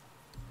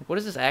 Like, what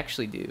does this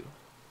actually do?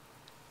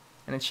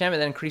 An enchantment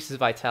that increases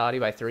vitality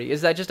by 3.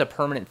 Is that just a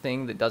permanent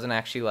thing that doesn't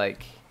actually,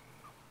 like...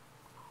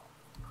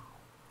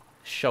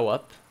 show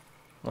up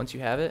once you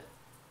have it?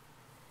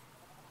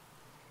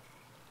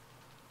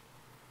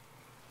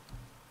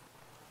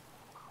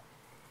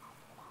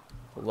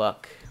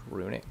 Luck,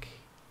 runic.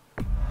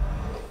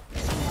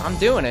 I'm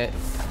doing it.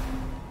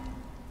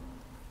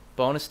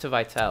 Bonus to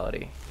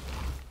vitality.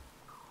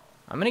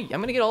 I'm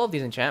gonna get all of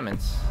these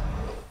enchantments.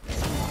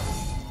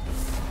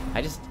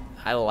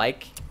 I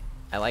like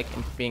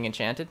being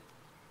enchanted.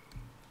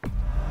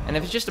 And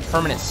if it's just a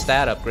permanent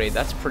stat upgrade,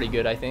 that's pretty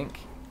good, I think.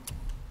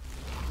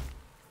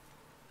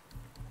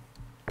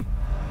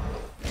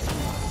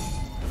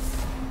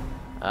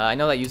 I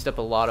know that used up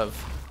a lot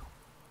of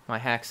my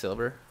hack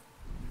silver.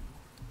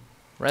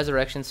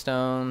 Resurrection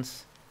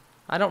stones.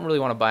 I don't really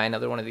want to buy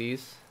another one of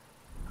these.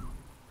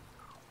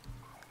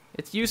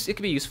 It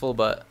could be useful,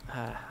 but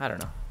I don't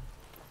know.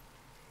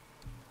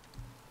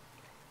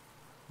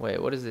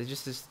 Wait, what is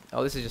it?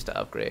 Oh, this is just to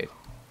upgrade.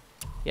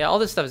 Yeah, all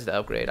this stuff is to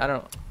upgrade. I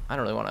don't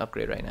really want to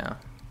upgrade right now.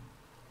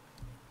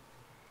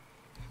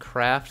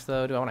 Craft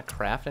though, do I want to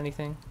craft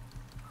anything?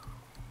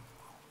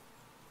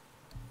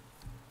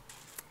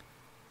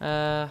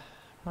 I'm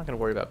not gonna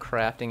worry about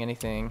crafting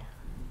anything.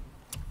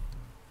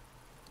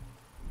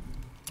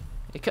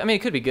 I mean,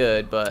 it could be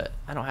good, but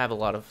I don't have a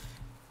lot of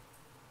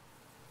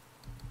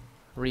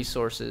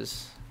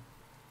resources.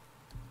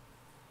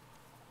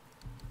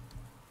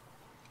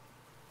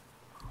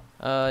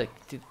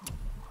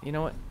 You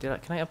know what? Can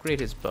I upgrade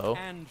his bow?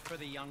 And for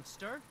the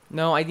youngster?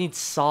 No, I need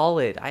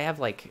solid. I have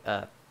like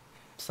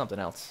something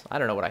else. I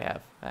don't know what I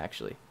have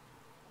actually.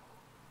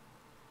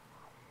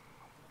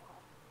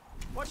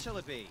 What shall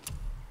it be?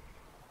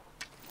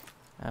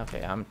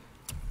 Okay,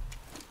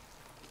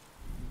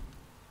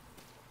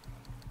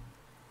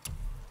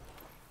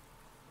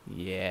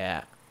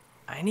 Yeah,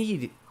 I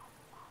need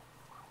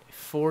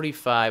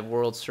 45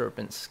 World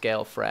Serpent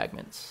Scale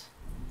Fragments.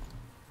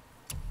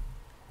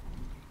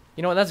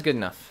 You know what? That's good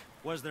enough.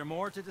 Was there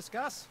more to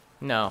discuss?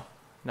 No,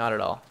 not at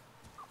all.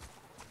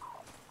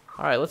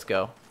 All right, let's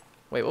go.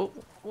 Wait,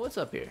 what's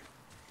up here?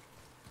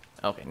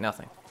 Okay,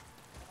 nothing.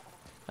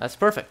 That's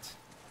perfect.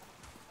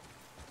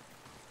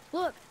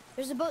 Look,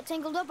 there's a boat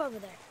tangled up over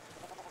there.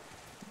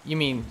 You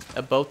mean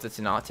a boat that's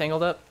not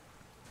tangled up?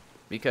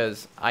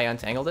 Because I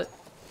untangled it?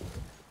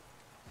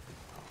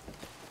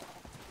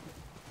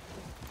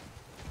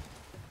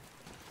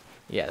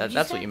 Yeah,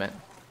 that's what you meant.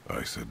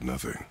 I said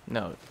nothing.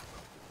 No.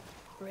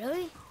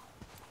 Really?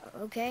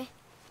 Okay.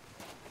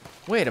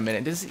 Wait a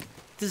minute. Does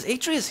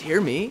Atreus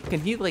hear me? Can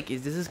he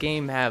does this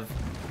game have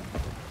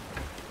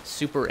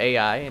super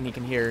AI and he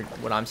can hear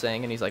what I'm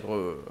saying and he's like,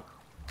 whoa.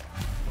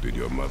 Did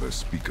your mother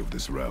speak of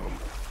this realm?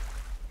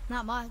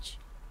 Not much.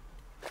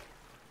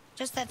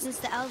 Just that since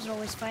the elves are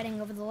always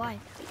fighting over the light,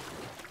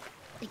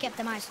 they kept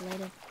them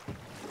isolated.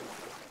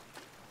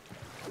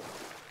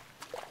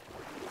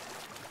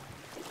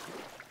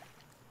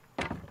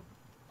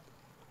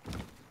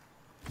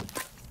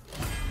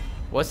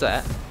 What's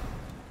that?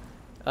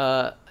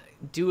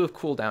 Dew of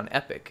cooldown,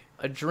 epic.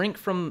 A drink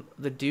from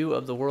the dew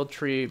of the world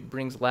tree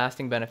brings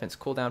lasting benefits.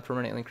 Cooldown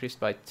permanently increased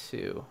by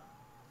 2.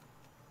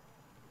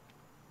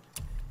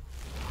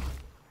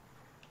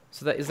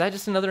 So is that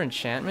just another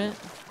enchantment?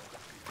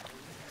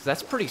 'Cause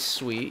that's pretty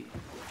sweet.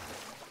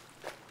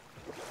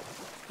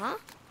 Huh?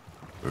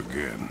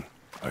 Again,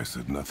 I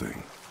said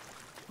nothing.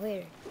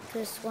 Weird. Could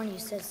have sworn you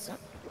said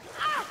something.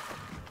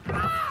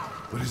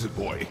 What is it,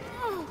 boy?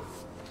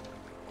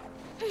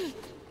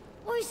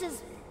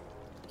 Voices!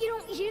 You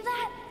don't hear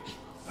that?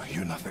 I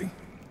hear nothing.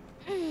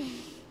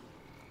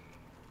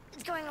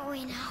 It's going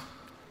away now.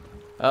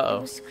 I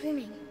Uh-oh. was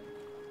screaming.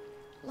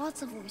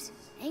 Lots of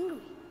voices.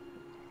 Angry.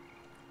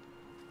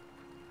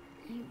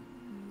 You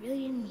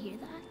really didn't hear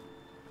that?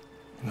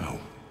 No.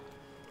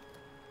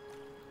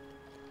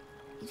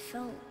 It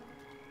felt...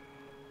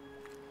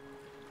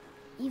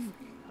 evil.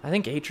 I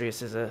think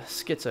Atreus is a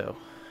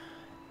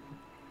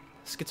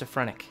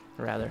schizophrenic,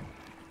 rather.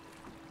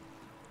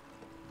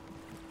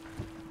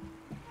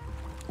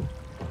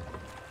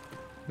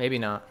 Maybe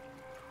not.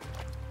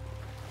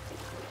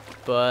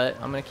 But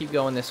I'm gonna keep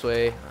going this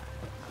way.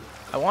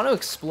 I want to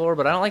explore,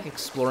 but I don't like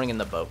exploring in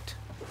the boat.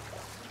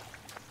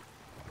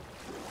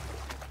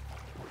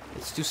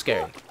 It's too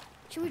scary. Look,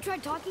 should we try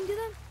talking to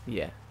them?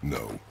 Yeah.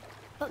 No.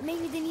 But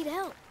maybe they need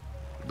help.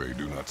 They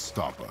do not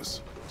stop us,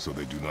 so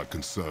they do not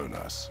concern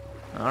us.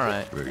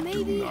 Alright. They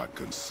Maybe- do not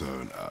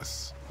concern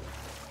us.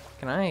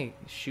 Can I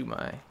shoot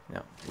my...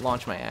 No.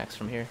 Launch my axe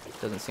from here?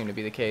 Doesn't seem to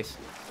be the case.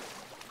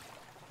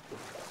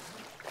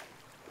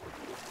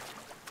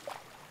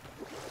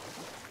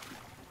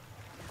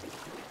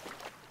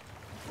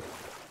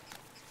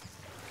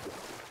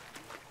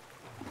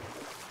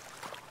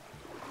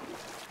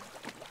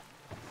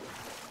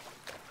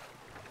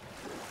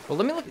 Well,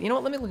 let me look. You know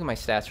what? Let me look at my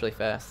stats really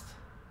fast.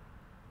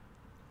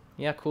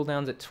 Yeah,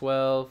 cooldown's at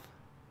 12.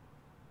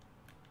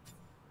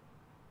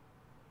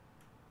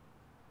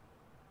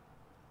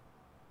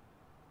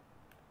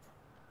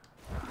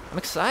 I'm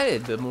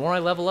excited. The more I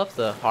level up,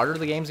 the harder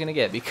the game's gonna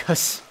get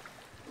because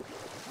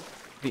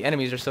the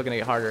enemies are still gonna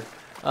get harder.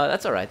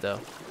 That's all right though.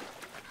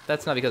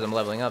 That's not because I'm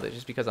leveling up. It's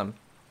just because I'm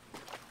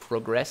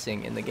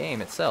progressing in the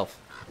game itself.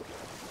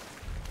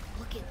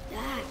 Look at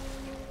that.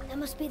 That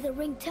must be the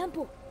Ring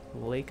Temple.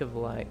 Lake of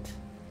Light.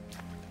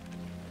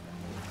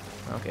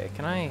 Okay,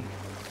 can I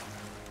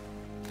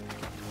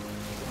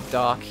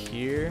dock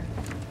here?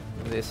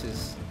 This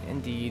is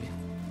indeed...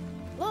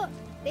 Look,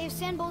 they have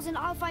sand bowls in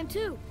Alfheim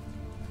too.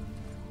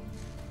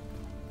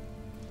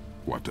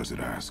 What does it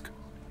ask?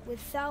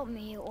 Without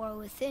me or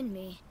within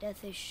me,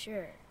 death is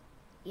sure.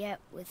 Yet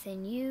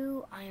within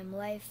you, I am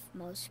life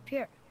most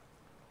pure.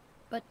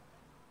 But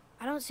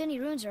I don't see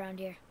any runes around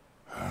here.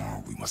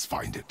 Oh, we must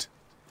find it.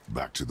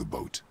 Back to the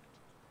boat.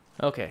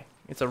 Okay,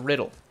 it's a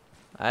riddle.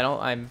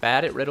 I'm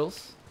bad at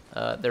riddles.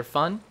 They're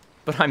fun,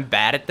 but I'm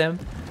bad at them.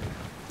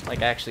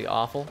 Like, actually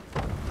awful.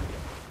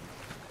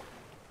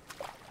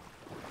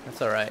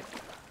 That's alright.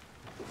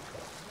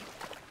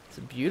 It's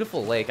a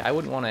beautiful lake. I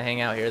wouldn't want to hang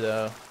out here,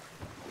 though.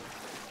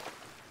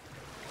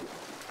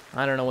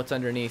 I don't know what's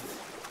underneath.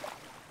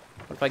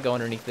 What if I go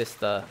underneath this,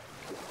 the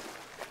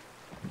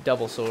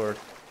double sword?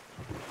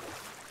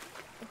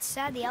 It's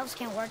sad the elves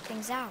can't work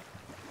things out.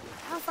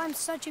 Alfheim's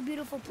such a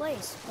beautiful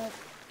place, but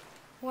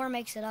war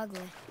makes it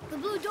ugly. The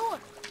blue door!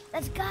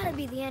 That's gotta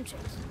be the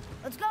entrance.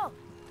 Let's go!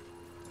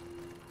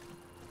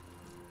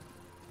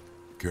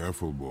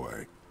 Careful,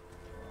 boy.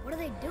 What are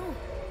they doing?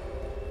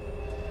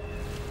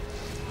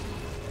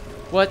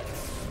 What?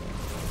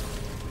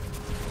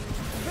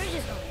 The bridge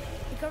is on.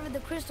 They covered the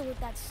crystal with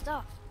that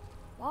stuff.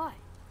 Why?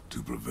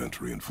 To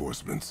prevent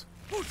reinforcements.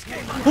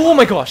 Oh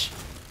my gosh!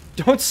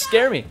 Don't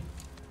scare me!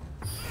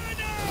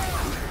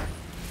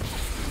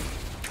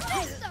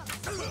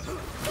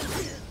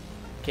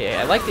 Okay,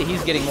 I like that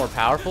he's getting more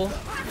powerful.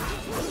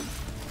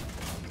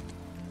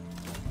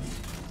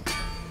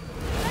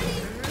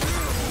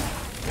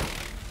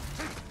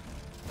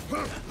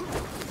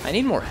 I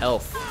need more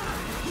health.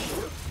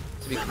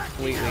 To be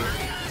completely...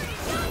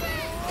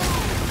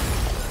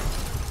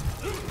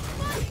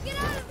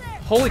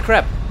 Holy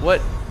crap!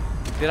 What?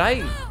 Did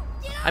I...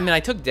 I mean, I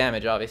took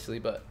damage, obviously,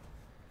 but...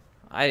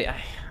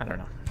 I don't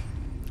know.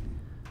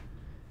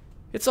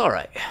 It's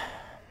alright.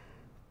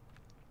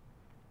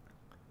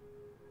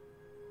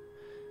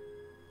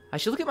 I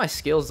should look at my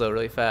skills, though,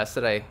 really fast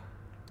that I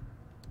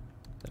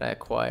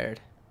acquired.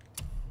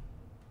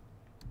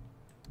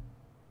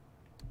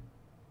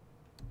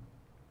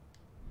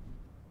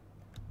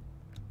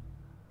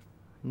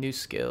 New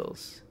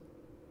skills.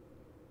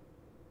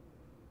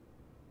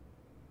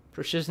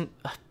 Precision...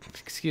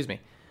 excuse me.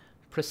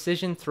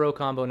 Precision throw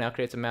combo now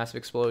creates a massive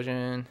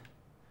explosion.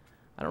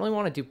 I don't really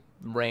want to do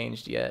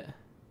ranged yet.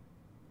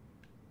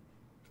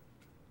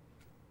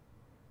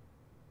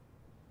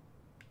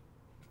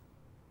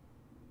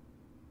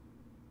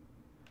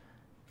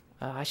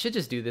 I should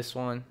just do this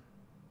one.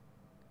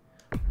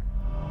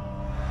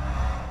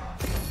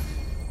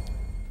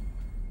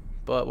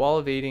 But while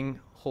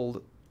evading,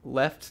 hold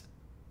left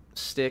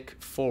stick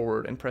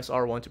forward and press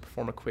R1 to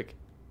perform a quick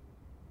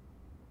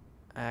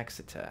axe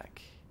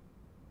attack.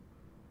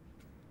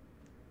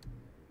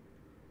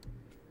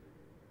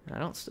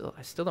 I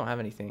still don't have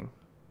anything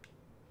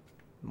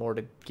more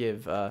to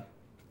give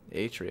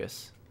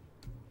Atreus.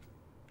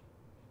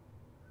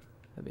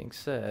 That being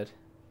said,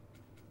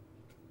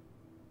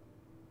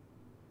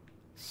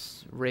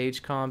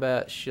 rage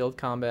combat, shield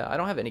combat. I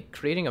don't have any.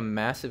 Creating a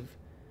massive,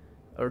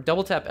 or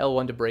double tap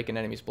L1 to break an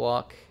enemy's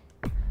block.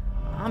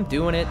 I'm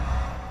doing it.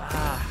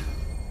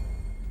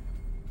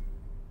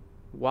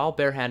 While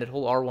barehanded,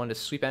 hold R1 to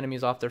sweep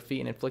enemies off their feet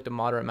and inflict a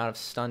moderate amount of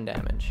stun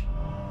damage.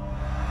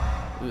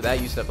 Ooh,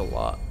 that used up a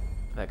lot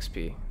of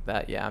XP.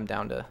 That, yeah, I'm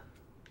down to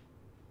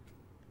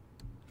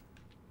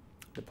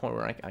the point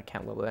where I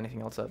can't level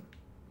anything else up.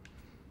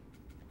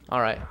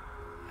 Alright.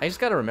 I just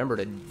gotta remember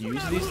to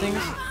use these things.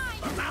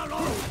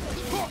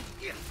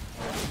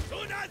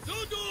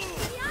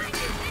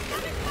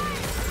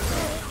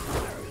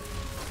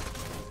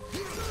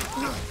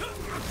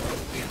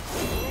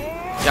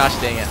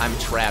 Gosh dang it, I'm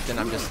trapped and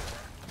I'm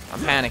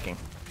panicking.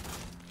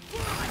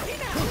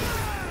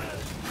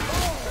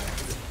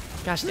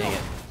 Gosh dang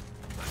it.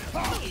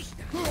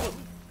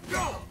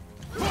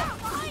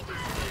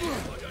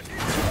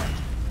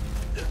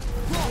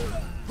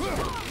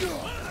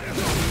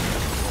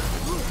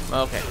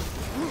 Okay.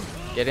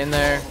 Get in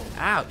there.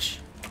 Ouch.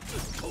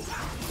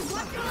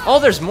 Oh,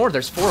 there's more.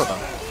 There's 4 of them.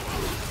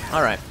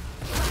 Alright.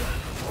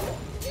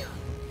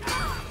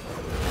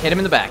 Hit him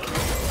in the back.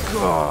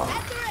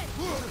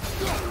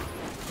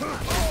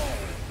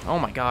 Oh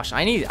my gosh.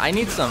 I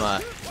need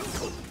some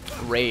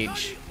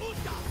rage.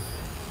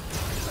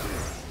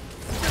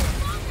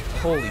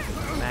 Holy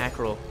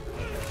mackerel.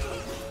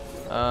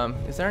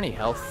 Is there any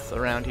health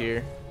around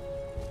here?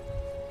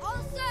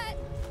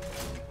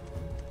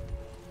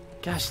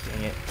 Gosh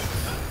dang it.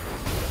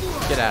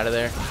 Get out of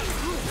there.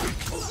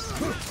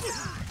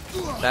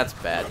 That's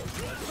bad.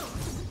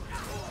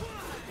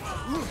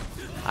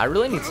 I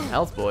really need some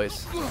health,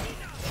 boys.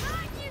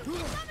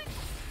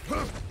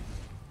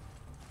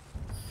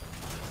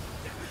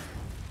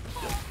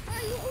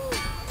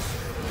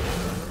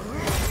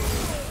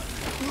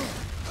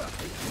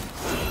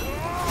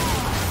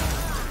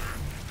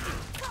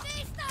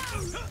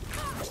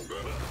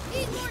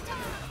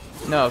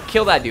 No,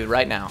 kill that dude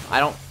right now.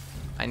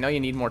 I know you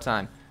need more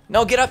time.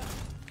 No, get up!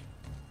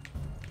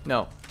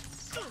 No.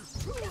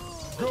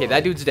 Okay,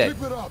 that dude's dead.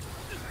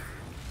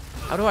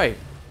 How do I...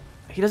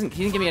 He didn't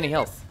give me any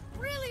health.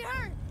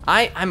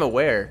 I'm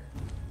aware.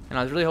 And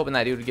I was really hoping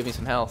that dude would give me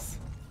some health.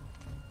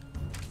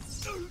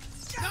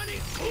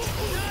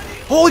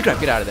 Holy crap,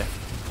 get out of there.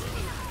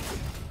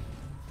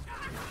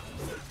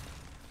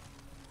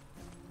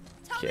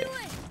 Okay.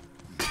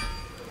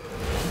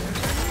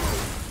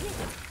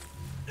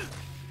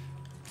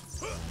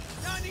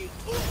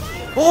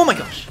 Oh my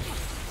gosh.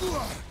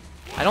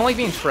 I don't like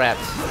being trapped.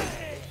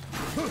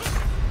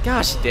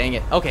 Gosh dang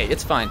it. Okay,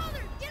 it's fine.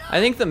 I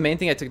think the main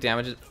thing I took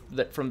damage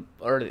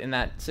in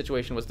that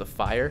situation was the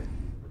fire.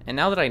 And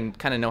now that I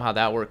kind of know how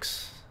that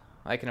works,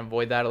 I can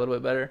avoid that a little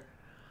bit better.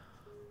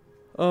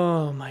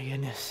 Oh my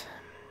goodness.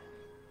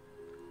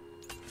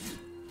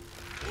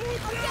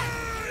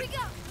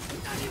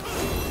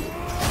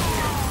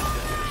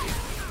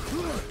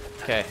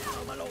 Okay.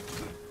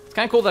 It's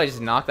kind of cool that I just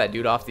knocked that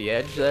dude off the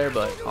edge there,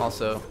 but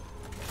also...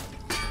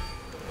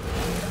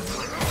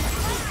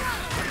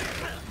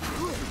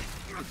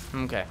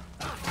 Okay.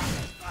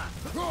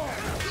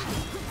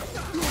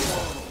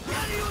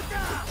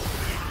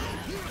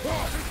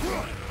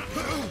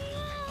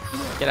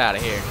 Get out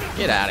of here.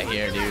 Get out of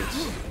here,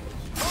 dudes.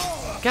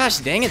 Gosh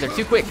dang it, they're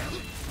too quick.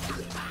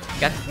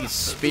 Got these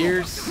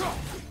spears.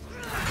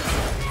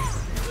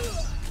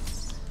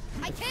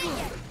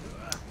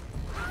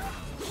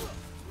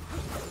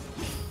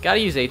 Gotta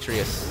use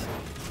Atreus.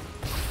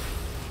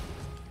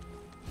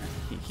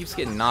 He keeps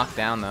getting knocked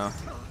down though.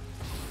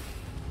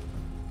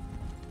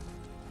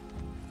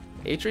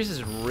 Atreus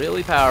is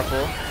really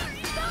powerful.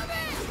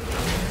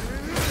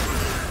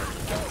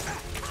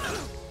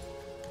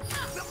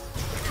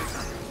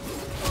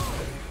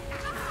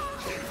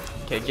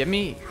 Okay, give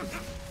me...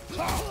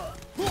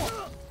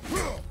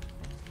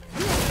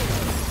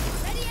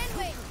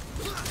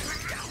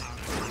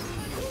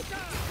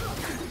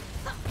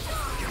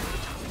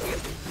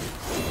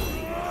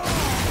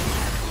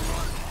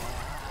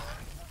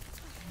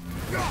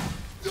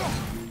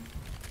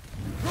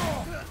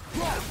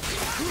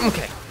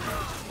 Okay.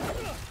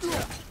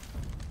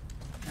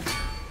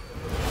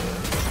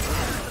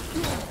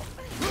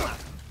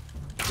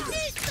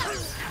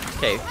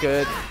 Okay,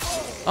 good.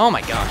 Oh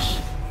my gosh.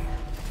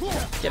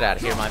 Get out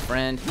of here, my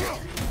friend.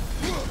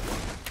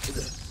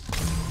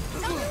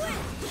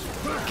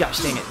 Gosh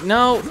dang it.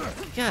 No.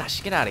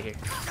 Gosh, get out of here.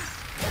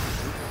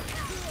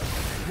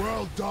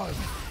 Well done.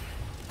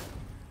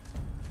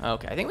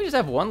 Okay, I think we just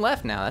have one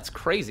left now. That's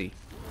crazy.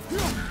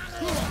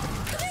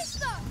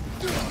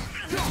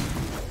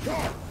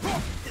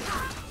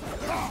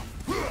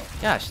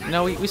 Gosh,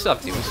 no, we still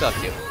have to. We still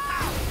have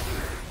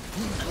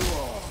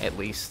to. At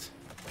least.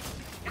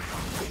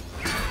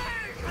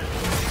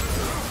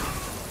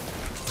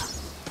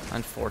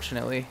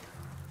 Unfortunately.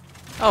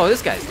 Oh,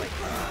 this guy's like...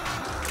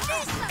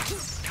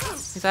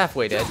 He's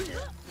halfway dead.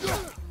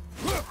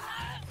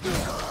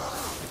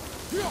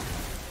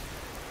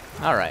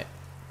 Alright.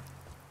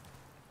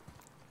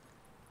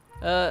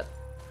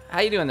 How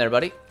you doing there,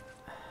 buddy?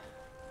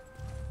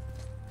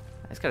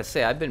 I just gotta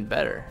say, I've been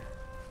better.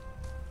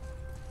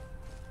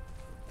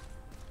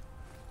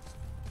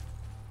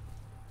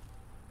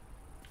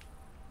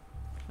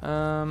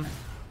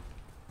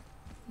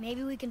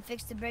 Maybe we can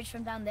fix the bridge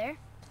from down there?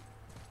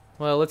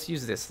 Well, let's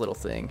use this little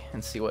thing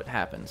and see what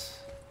happens.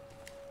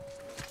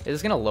 Is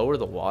this gonna lower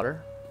the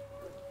water?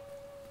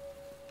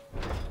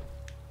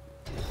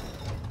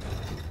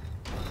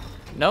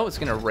 No, it's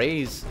gonna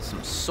raise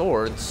some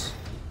swords.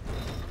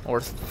 Or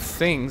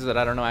things that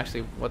I don't know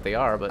actually what they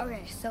are, but...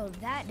 Okay, so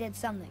that did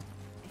something,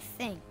 I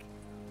think.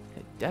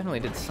 It definitely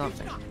did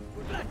something.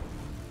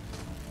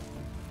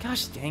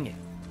 Gosh dang it.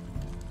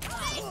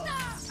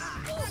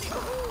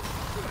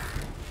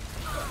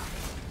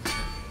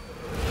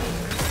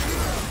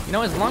 You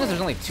know, as long as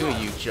there's only 2 of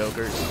you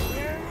jokers.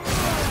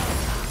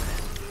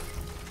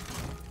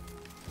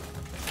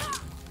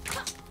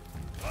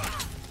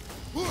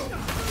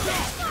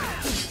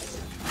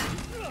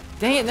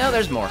 Dang it, no,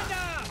 there's more.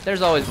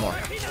 There's always more.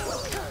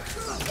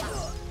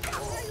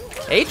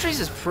 Atreus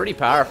is pretty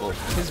powerful.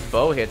 His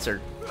bow hits are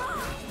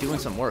doing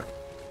some work.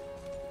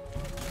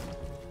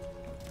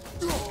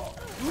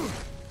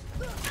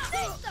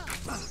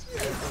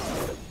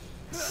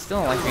 Still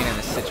don't like being in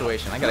this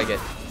situation. I gotta get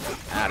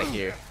out of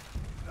here.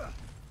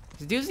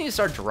 These dudes need to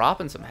start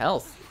dropping some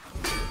health.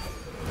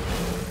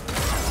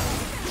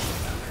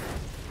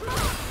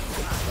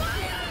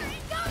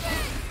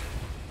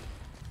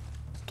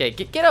 Okay,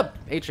 get up,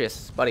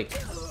 Atreus, buddy.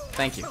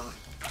 Thank you.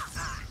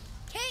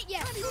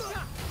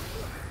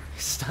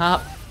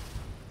 Stop.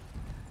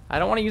 I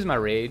don't want to use my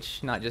rage,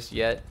 not just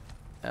yet.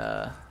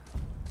 Ready,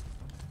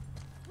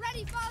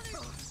 Father.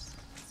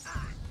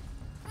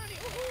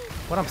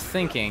 What I'm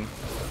thinking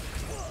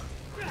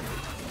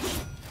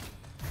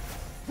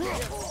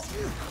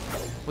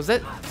was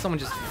that someone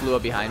just flew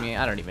up behind me?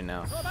 I don't even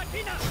know.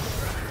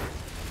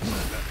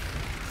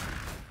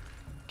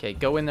 Okay,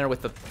 go in there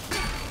with the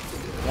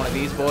one of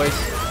these boys.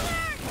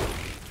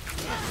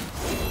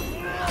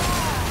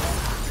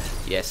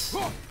 Yes.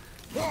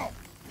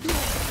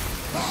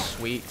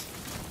 Sweet.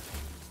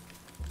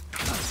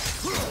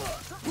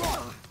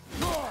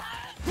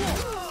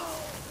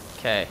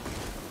 Okay.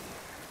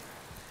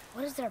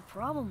 What is their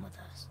problem with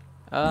us?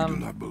 We do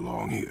not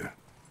belong here.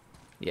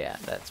 Yeah,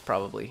 that's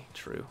probably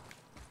true.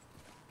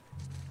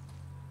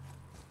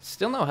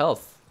 Still no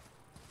health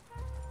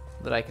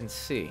that I can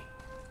see.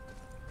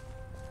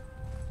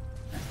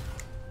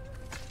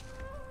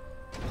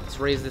 Let's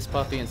raise this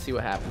puppy and see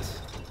what happens.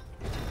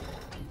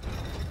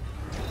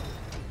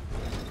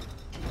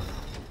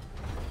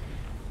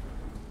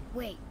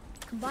 Wait,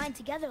 combined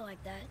together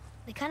like that,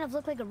 they kind of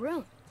look like a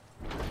room.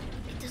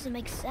 It doesn't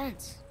make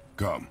sense.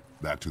 Come,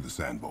 back to the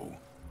sand bowl.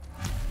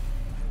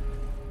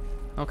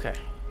 Okay.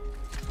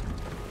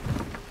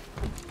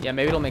 Yeah,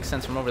 maybe it'll make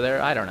sense from over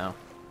there. I don't know.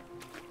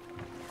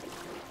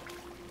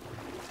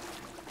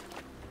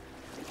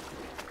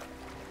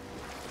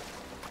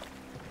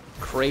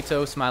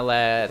 Kratos, my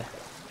lad.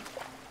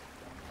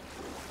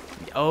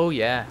 Oh,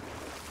 yeah.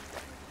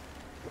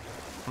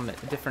 From a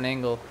different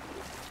angle.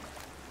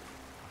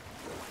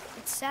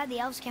 It's sad the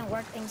elves can't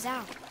work things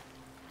out.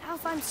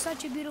 Alfheim's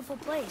such a beautiful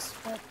place,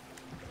 but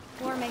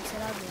war makes it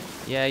ugly.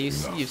 Yeah,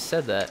 you've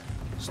said that.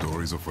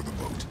 Stories are for the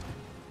boat.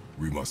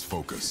 We must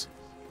focus.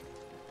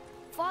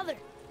 Father,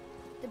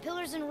 the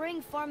pillars and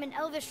ring form an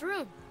elvish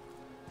rune.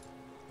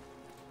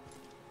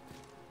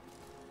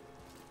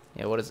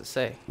 Yeah, what does it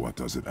say? What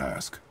does it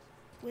ask?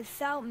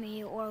 Without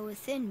me or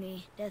within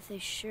me, death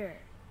is sure.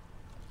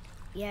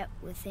 Yet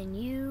within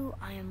you,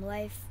 I am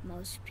life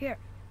most pure.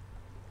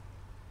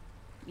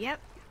 Yep,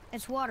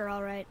 it's water,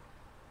 all right.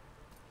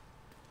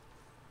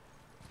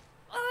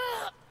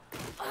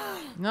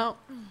 No.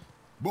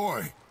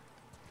 Boy!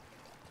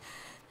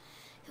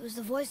 It was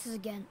the voices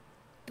again,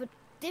 but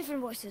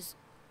different voices.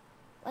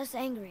 Less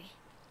angry.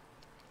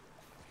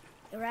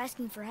 They were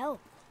asking for help.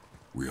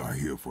 We are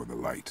here for the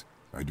light.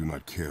 I do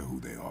not care who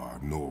they are,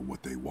 nor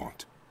what they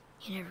want.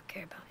 You never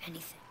care about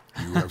anything.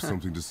 You have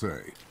something to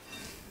say?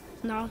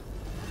 No.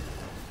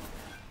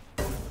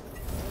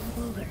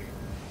 Luger.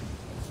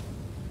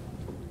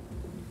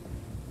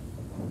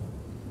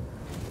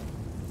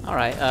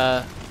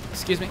 Alright,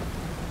 excuse me.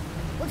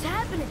 What's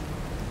happening?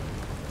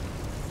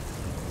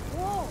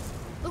 Whoa,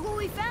 look what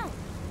we found.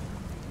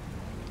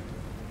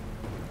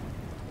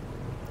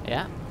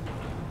 Yeah.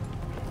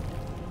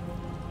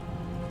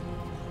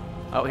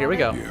 Oh, here we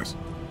go. Yes.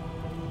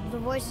 The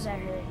voices I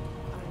heard,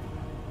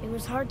 it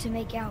was hard to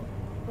make out,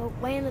 but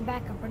way in the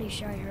back I'm pretty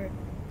sure I heard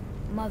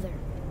Mother.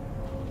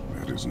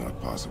 That is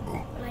not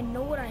possible. But I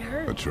know what I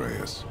heard.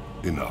 Atreus,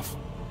 enough.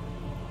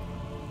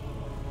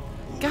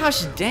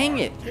 Gosh dang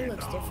it. He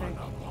looks different.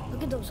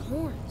 Look at those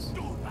horns.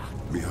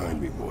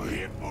 Behind me,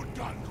 boy.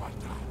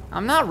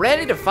 I'm not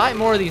ready to fight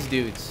more of these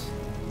dudes.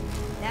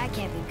 That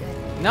can't be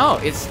good. No,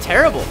 it's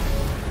terrible.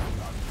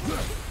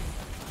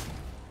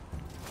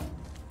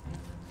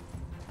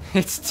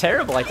 It's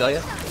terrible, I tell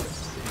you.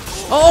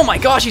 Oh my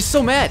gosh, he's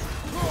so mad.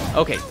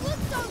 Okay.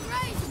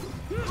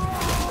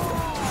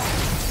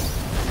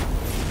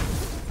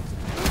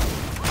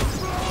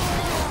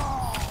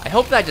 I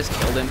hope that just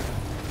killed him.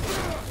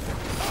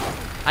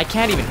 I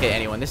can't even hit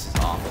anyone. This is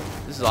awful.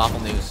 This is awful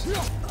news.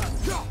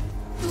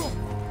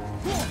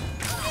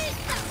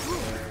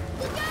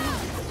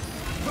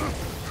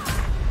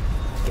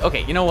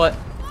 Okay, you know what?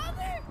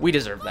 We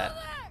deserve that.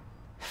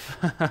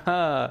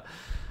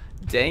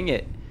 Dang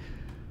it.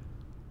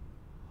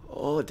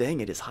 Oh, dang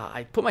it, it's hot.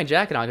 I put my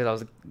jacket on because I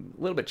was a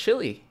little bit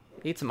chilly.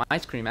 Ate some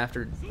ice cream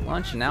after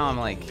lunch, and now I'm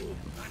like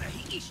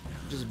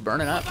just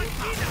burning up.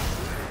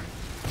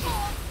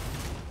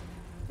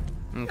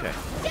 Okay.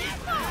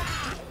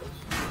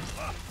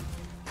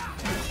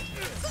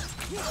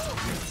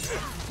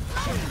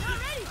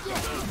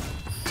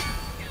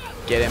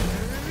 Get him.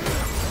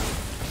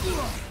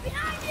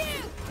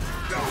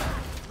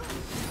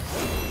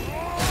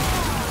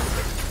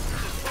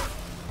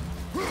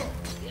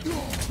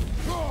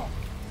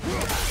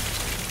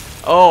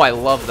 Oh, I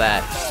love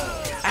that.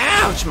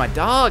 Ouch, my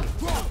dog.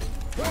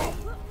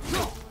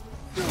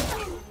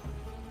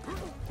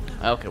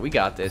 Okay, we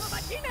got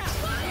this.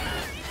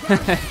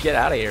 Get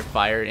out of here,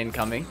 fire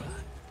incoming.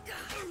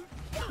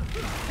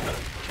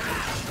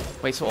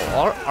 Wait, so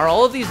are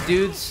all of these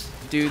dudes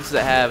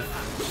that have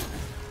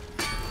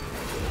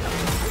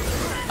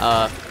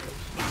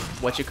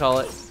what you call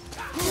it?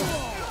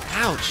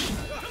 Ouch.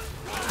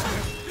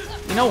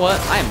 You know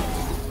what? I'm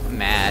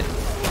mad.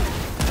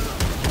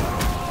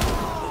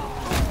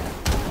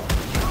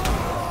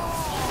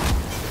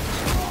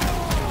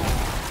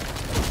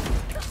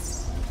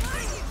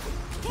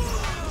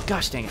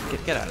 Gosh dang it,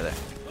 get out of there.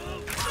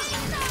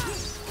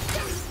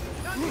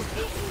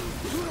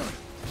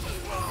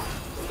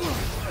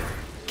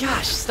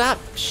 Gosh, stop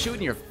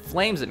shooting your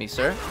flames at me,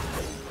 sir.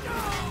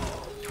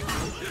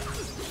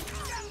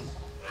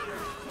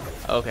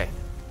 Okay.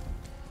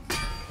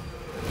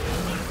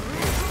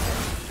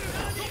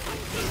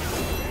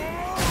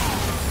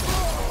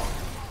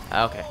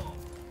 Okay.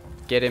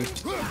 Get him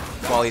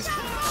while he's...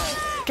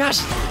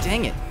 Gosh,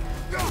 dang it.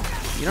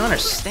 You don't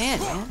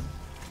understand, man.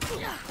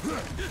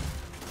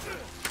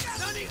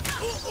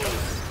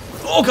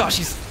 Oh gosh,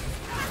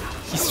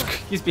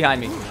 he's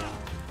behind me.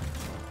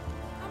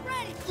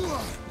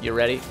 You're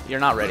ready?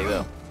 You're not ready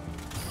though.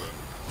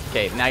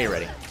 Okay, now you're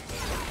ready.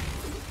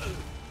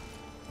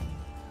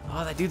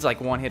 Oh, that dude's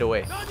like one hit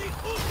away.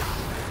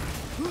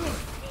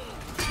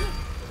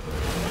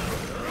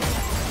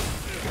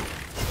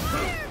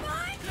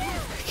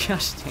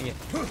 Gosh dang it.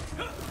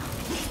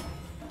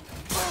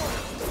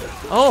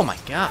 Oh my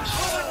gosh.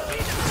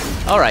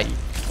 Alright.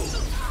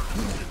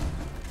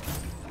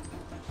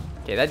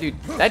 Okay, that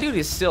dude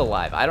is still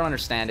alive. I don't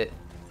understand it.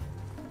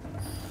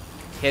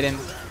 Hit him.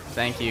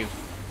 Thank you.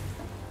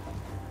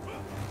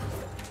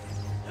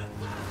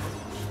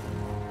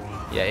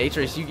 Yeah,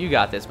 Atreus, you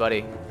got this,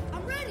 buddy.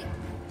 I'm ready.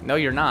 No,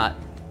 you're not.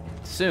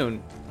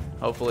 Soon,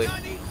 hopefully.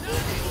 Sorry,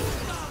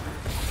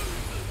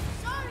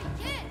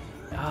 kid.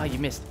 Ah, you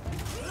missed.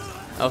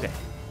 Okay.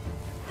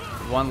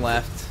 One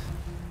left.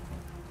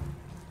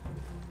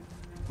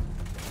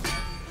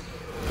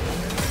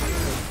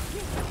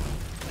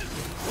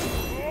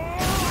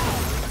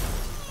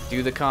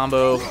 Do the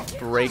combo,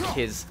 break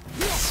his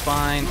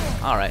spine.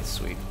 Alright,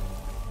 sweet.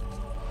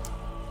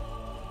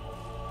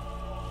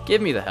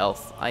 Give me the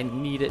health. I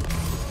need it.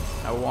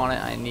 I want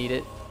it. I need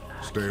it.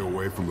 Stay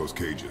away from those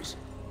cages.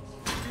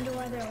 Wonder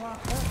why they're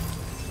locked up.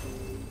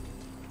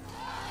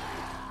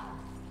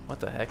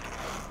 What the heck?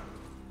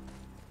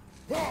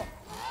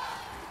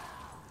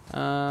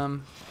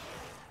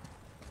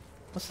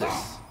 What's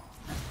this?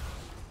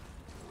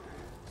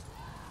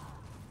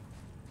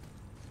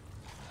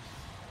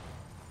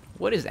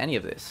 What is any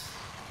of this?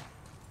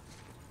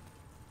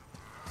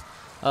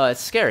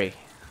 It's scary.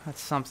 That's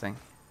something.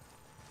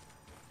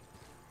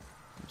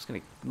 I'm just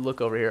gonna look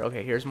over here.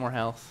 Okay, here's more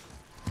health.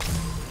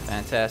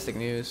 Fantastic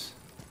news.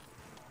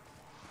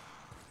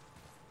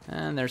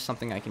 And there's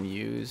something I can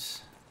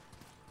use.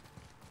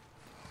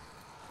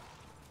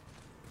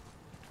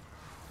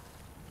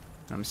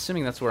 I'm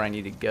assuming that's where I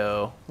need to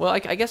go. Well, I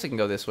guess I can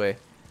go this way.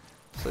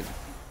 So,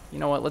 you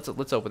know what?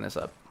 Let's open this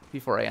up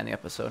before I end the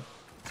episode.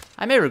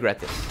 I may regret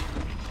this.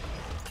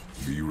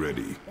 Be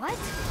ready. What?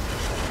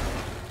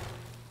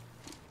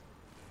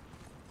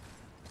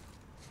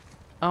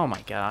 Oh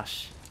my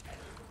gosh.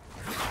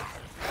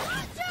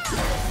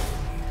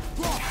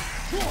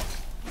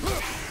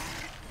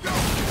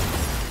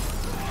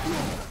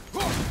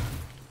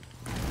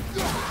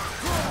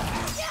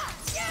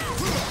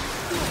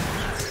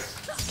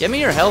 Give me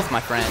your health,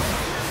 my friend.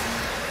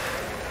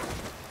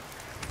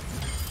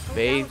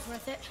 Bathe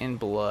in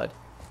blood.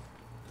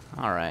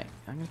 Alright,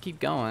 I'm gonna keep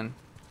going.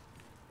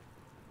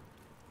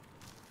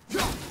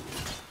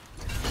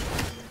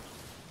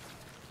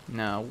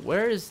 Now,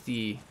 where is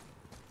the...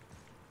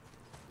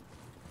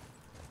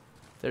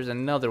 There's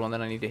another one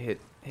that I need to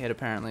hit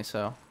apparently,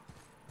 so...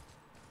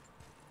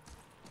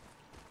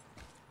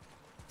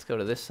 Let's go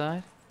to this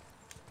side.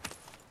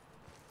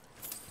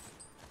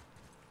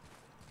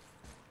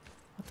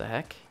 What the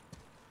heck?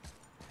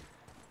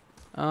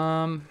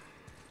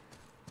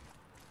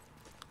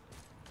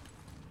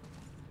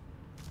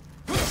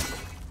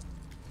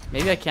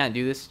 Maybe I can't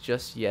do this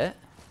just yet.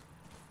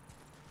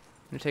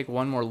 I'm gonna take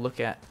one more look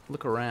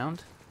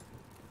around.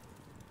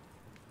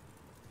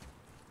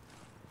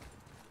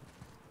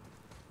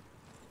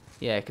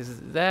 Yeah, because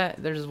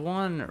there's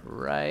one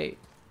right.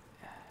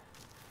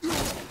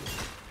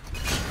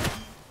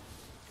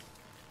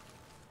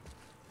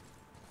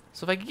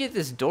 So if I could get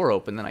this door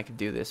open, then I could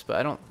do this, but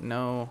I don't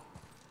know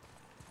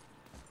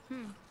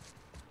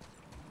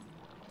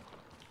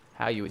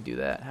how you would do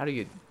that. How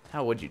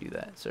would you do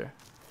that, sir?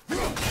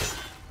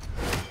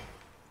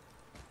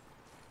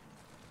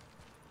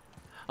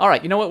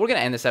 Alright, you know what? We're going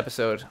to end this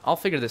episode. I'll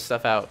figure this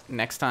stuff out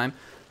next time.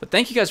 But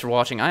thank you guys for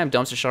watching. I am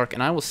DumpsterShark,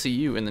 and I will see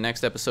you in the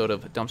next episode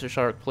of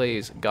DumpsterShark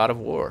Plays God of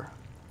War.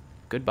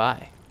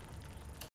 Goodbye.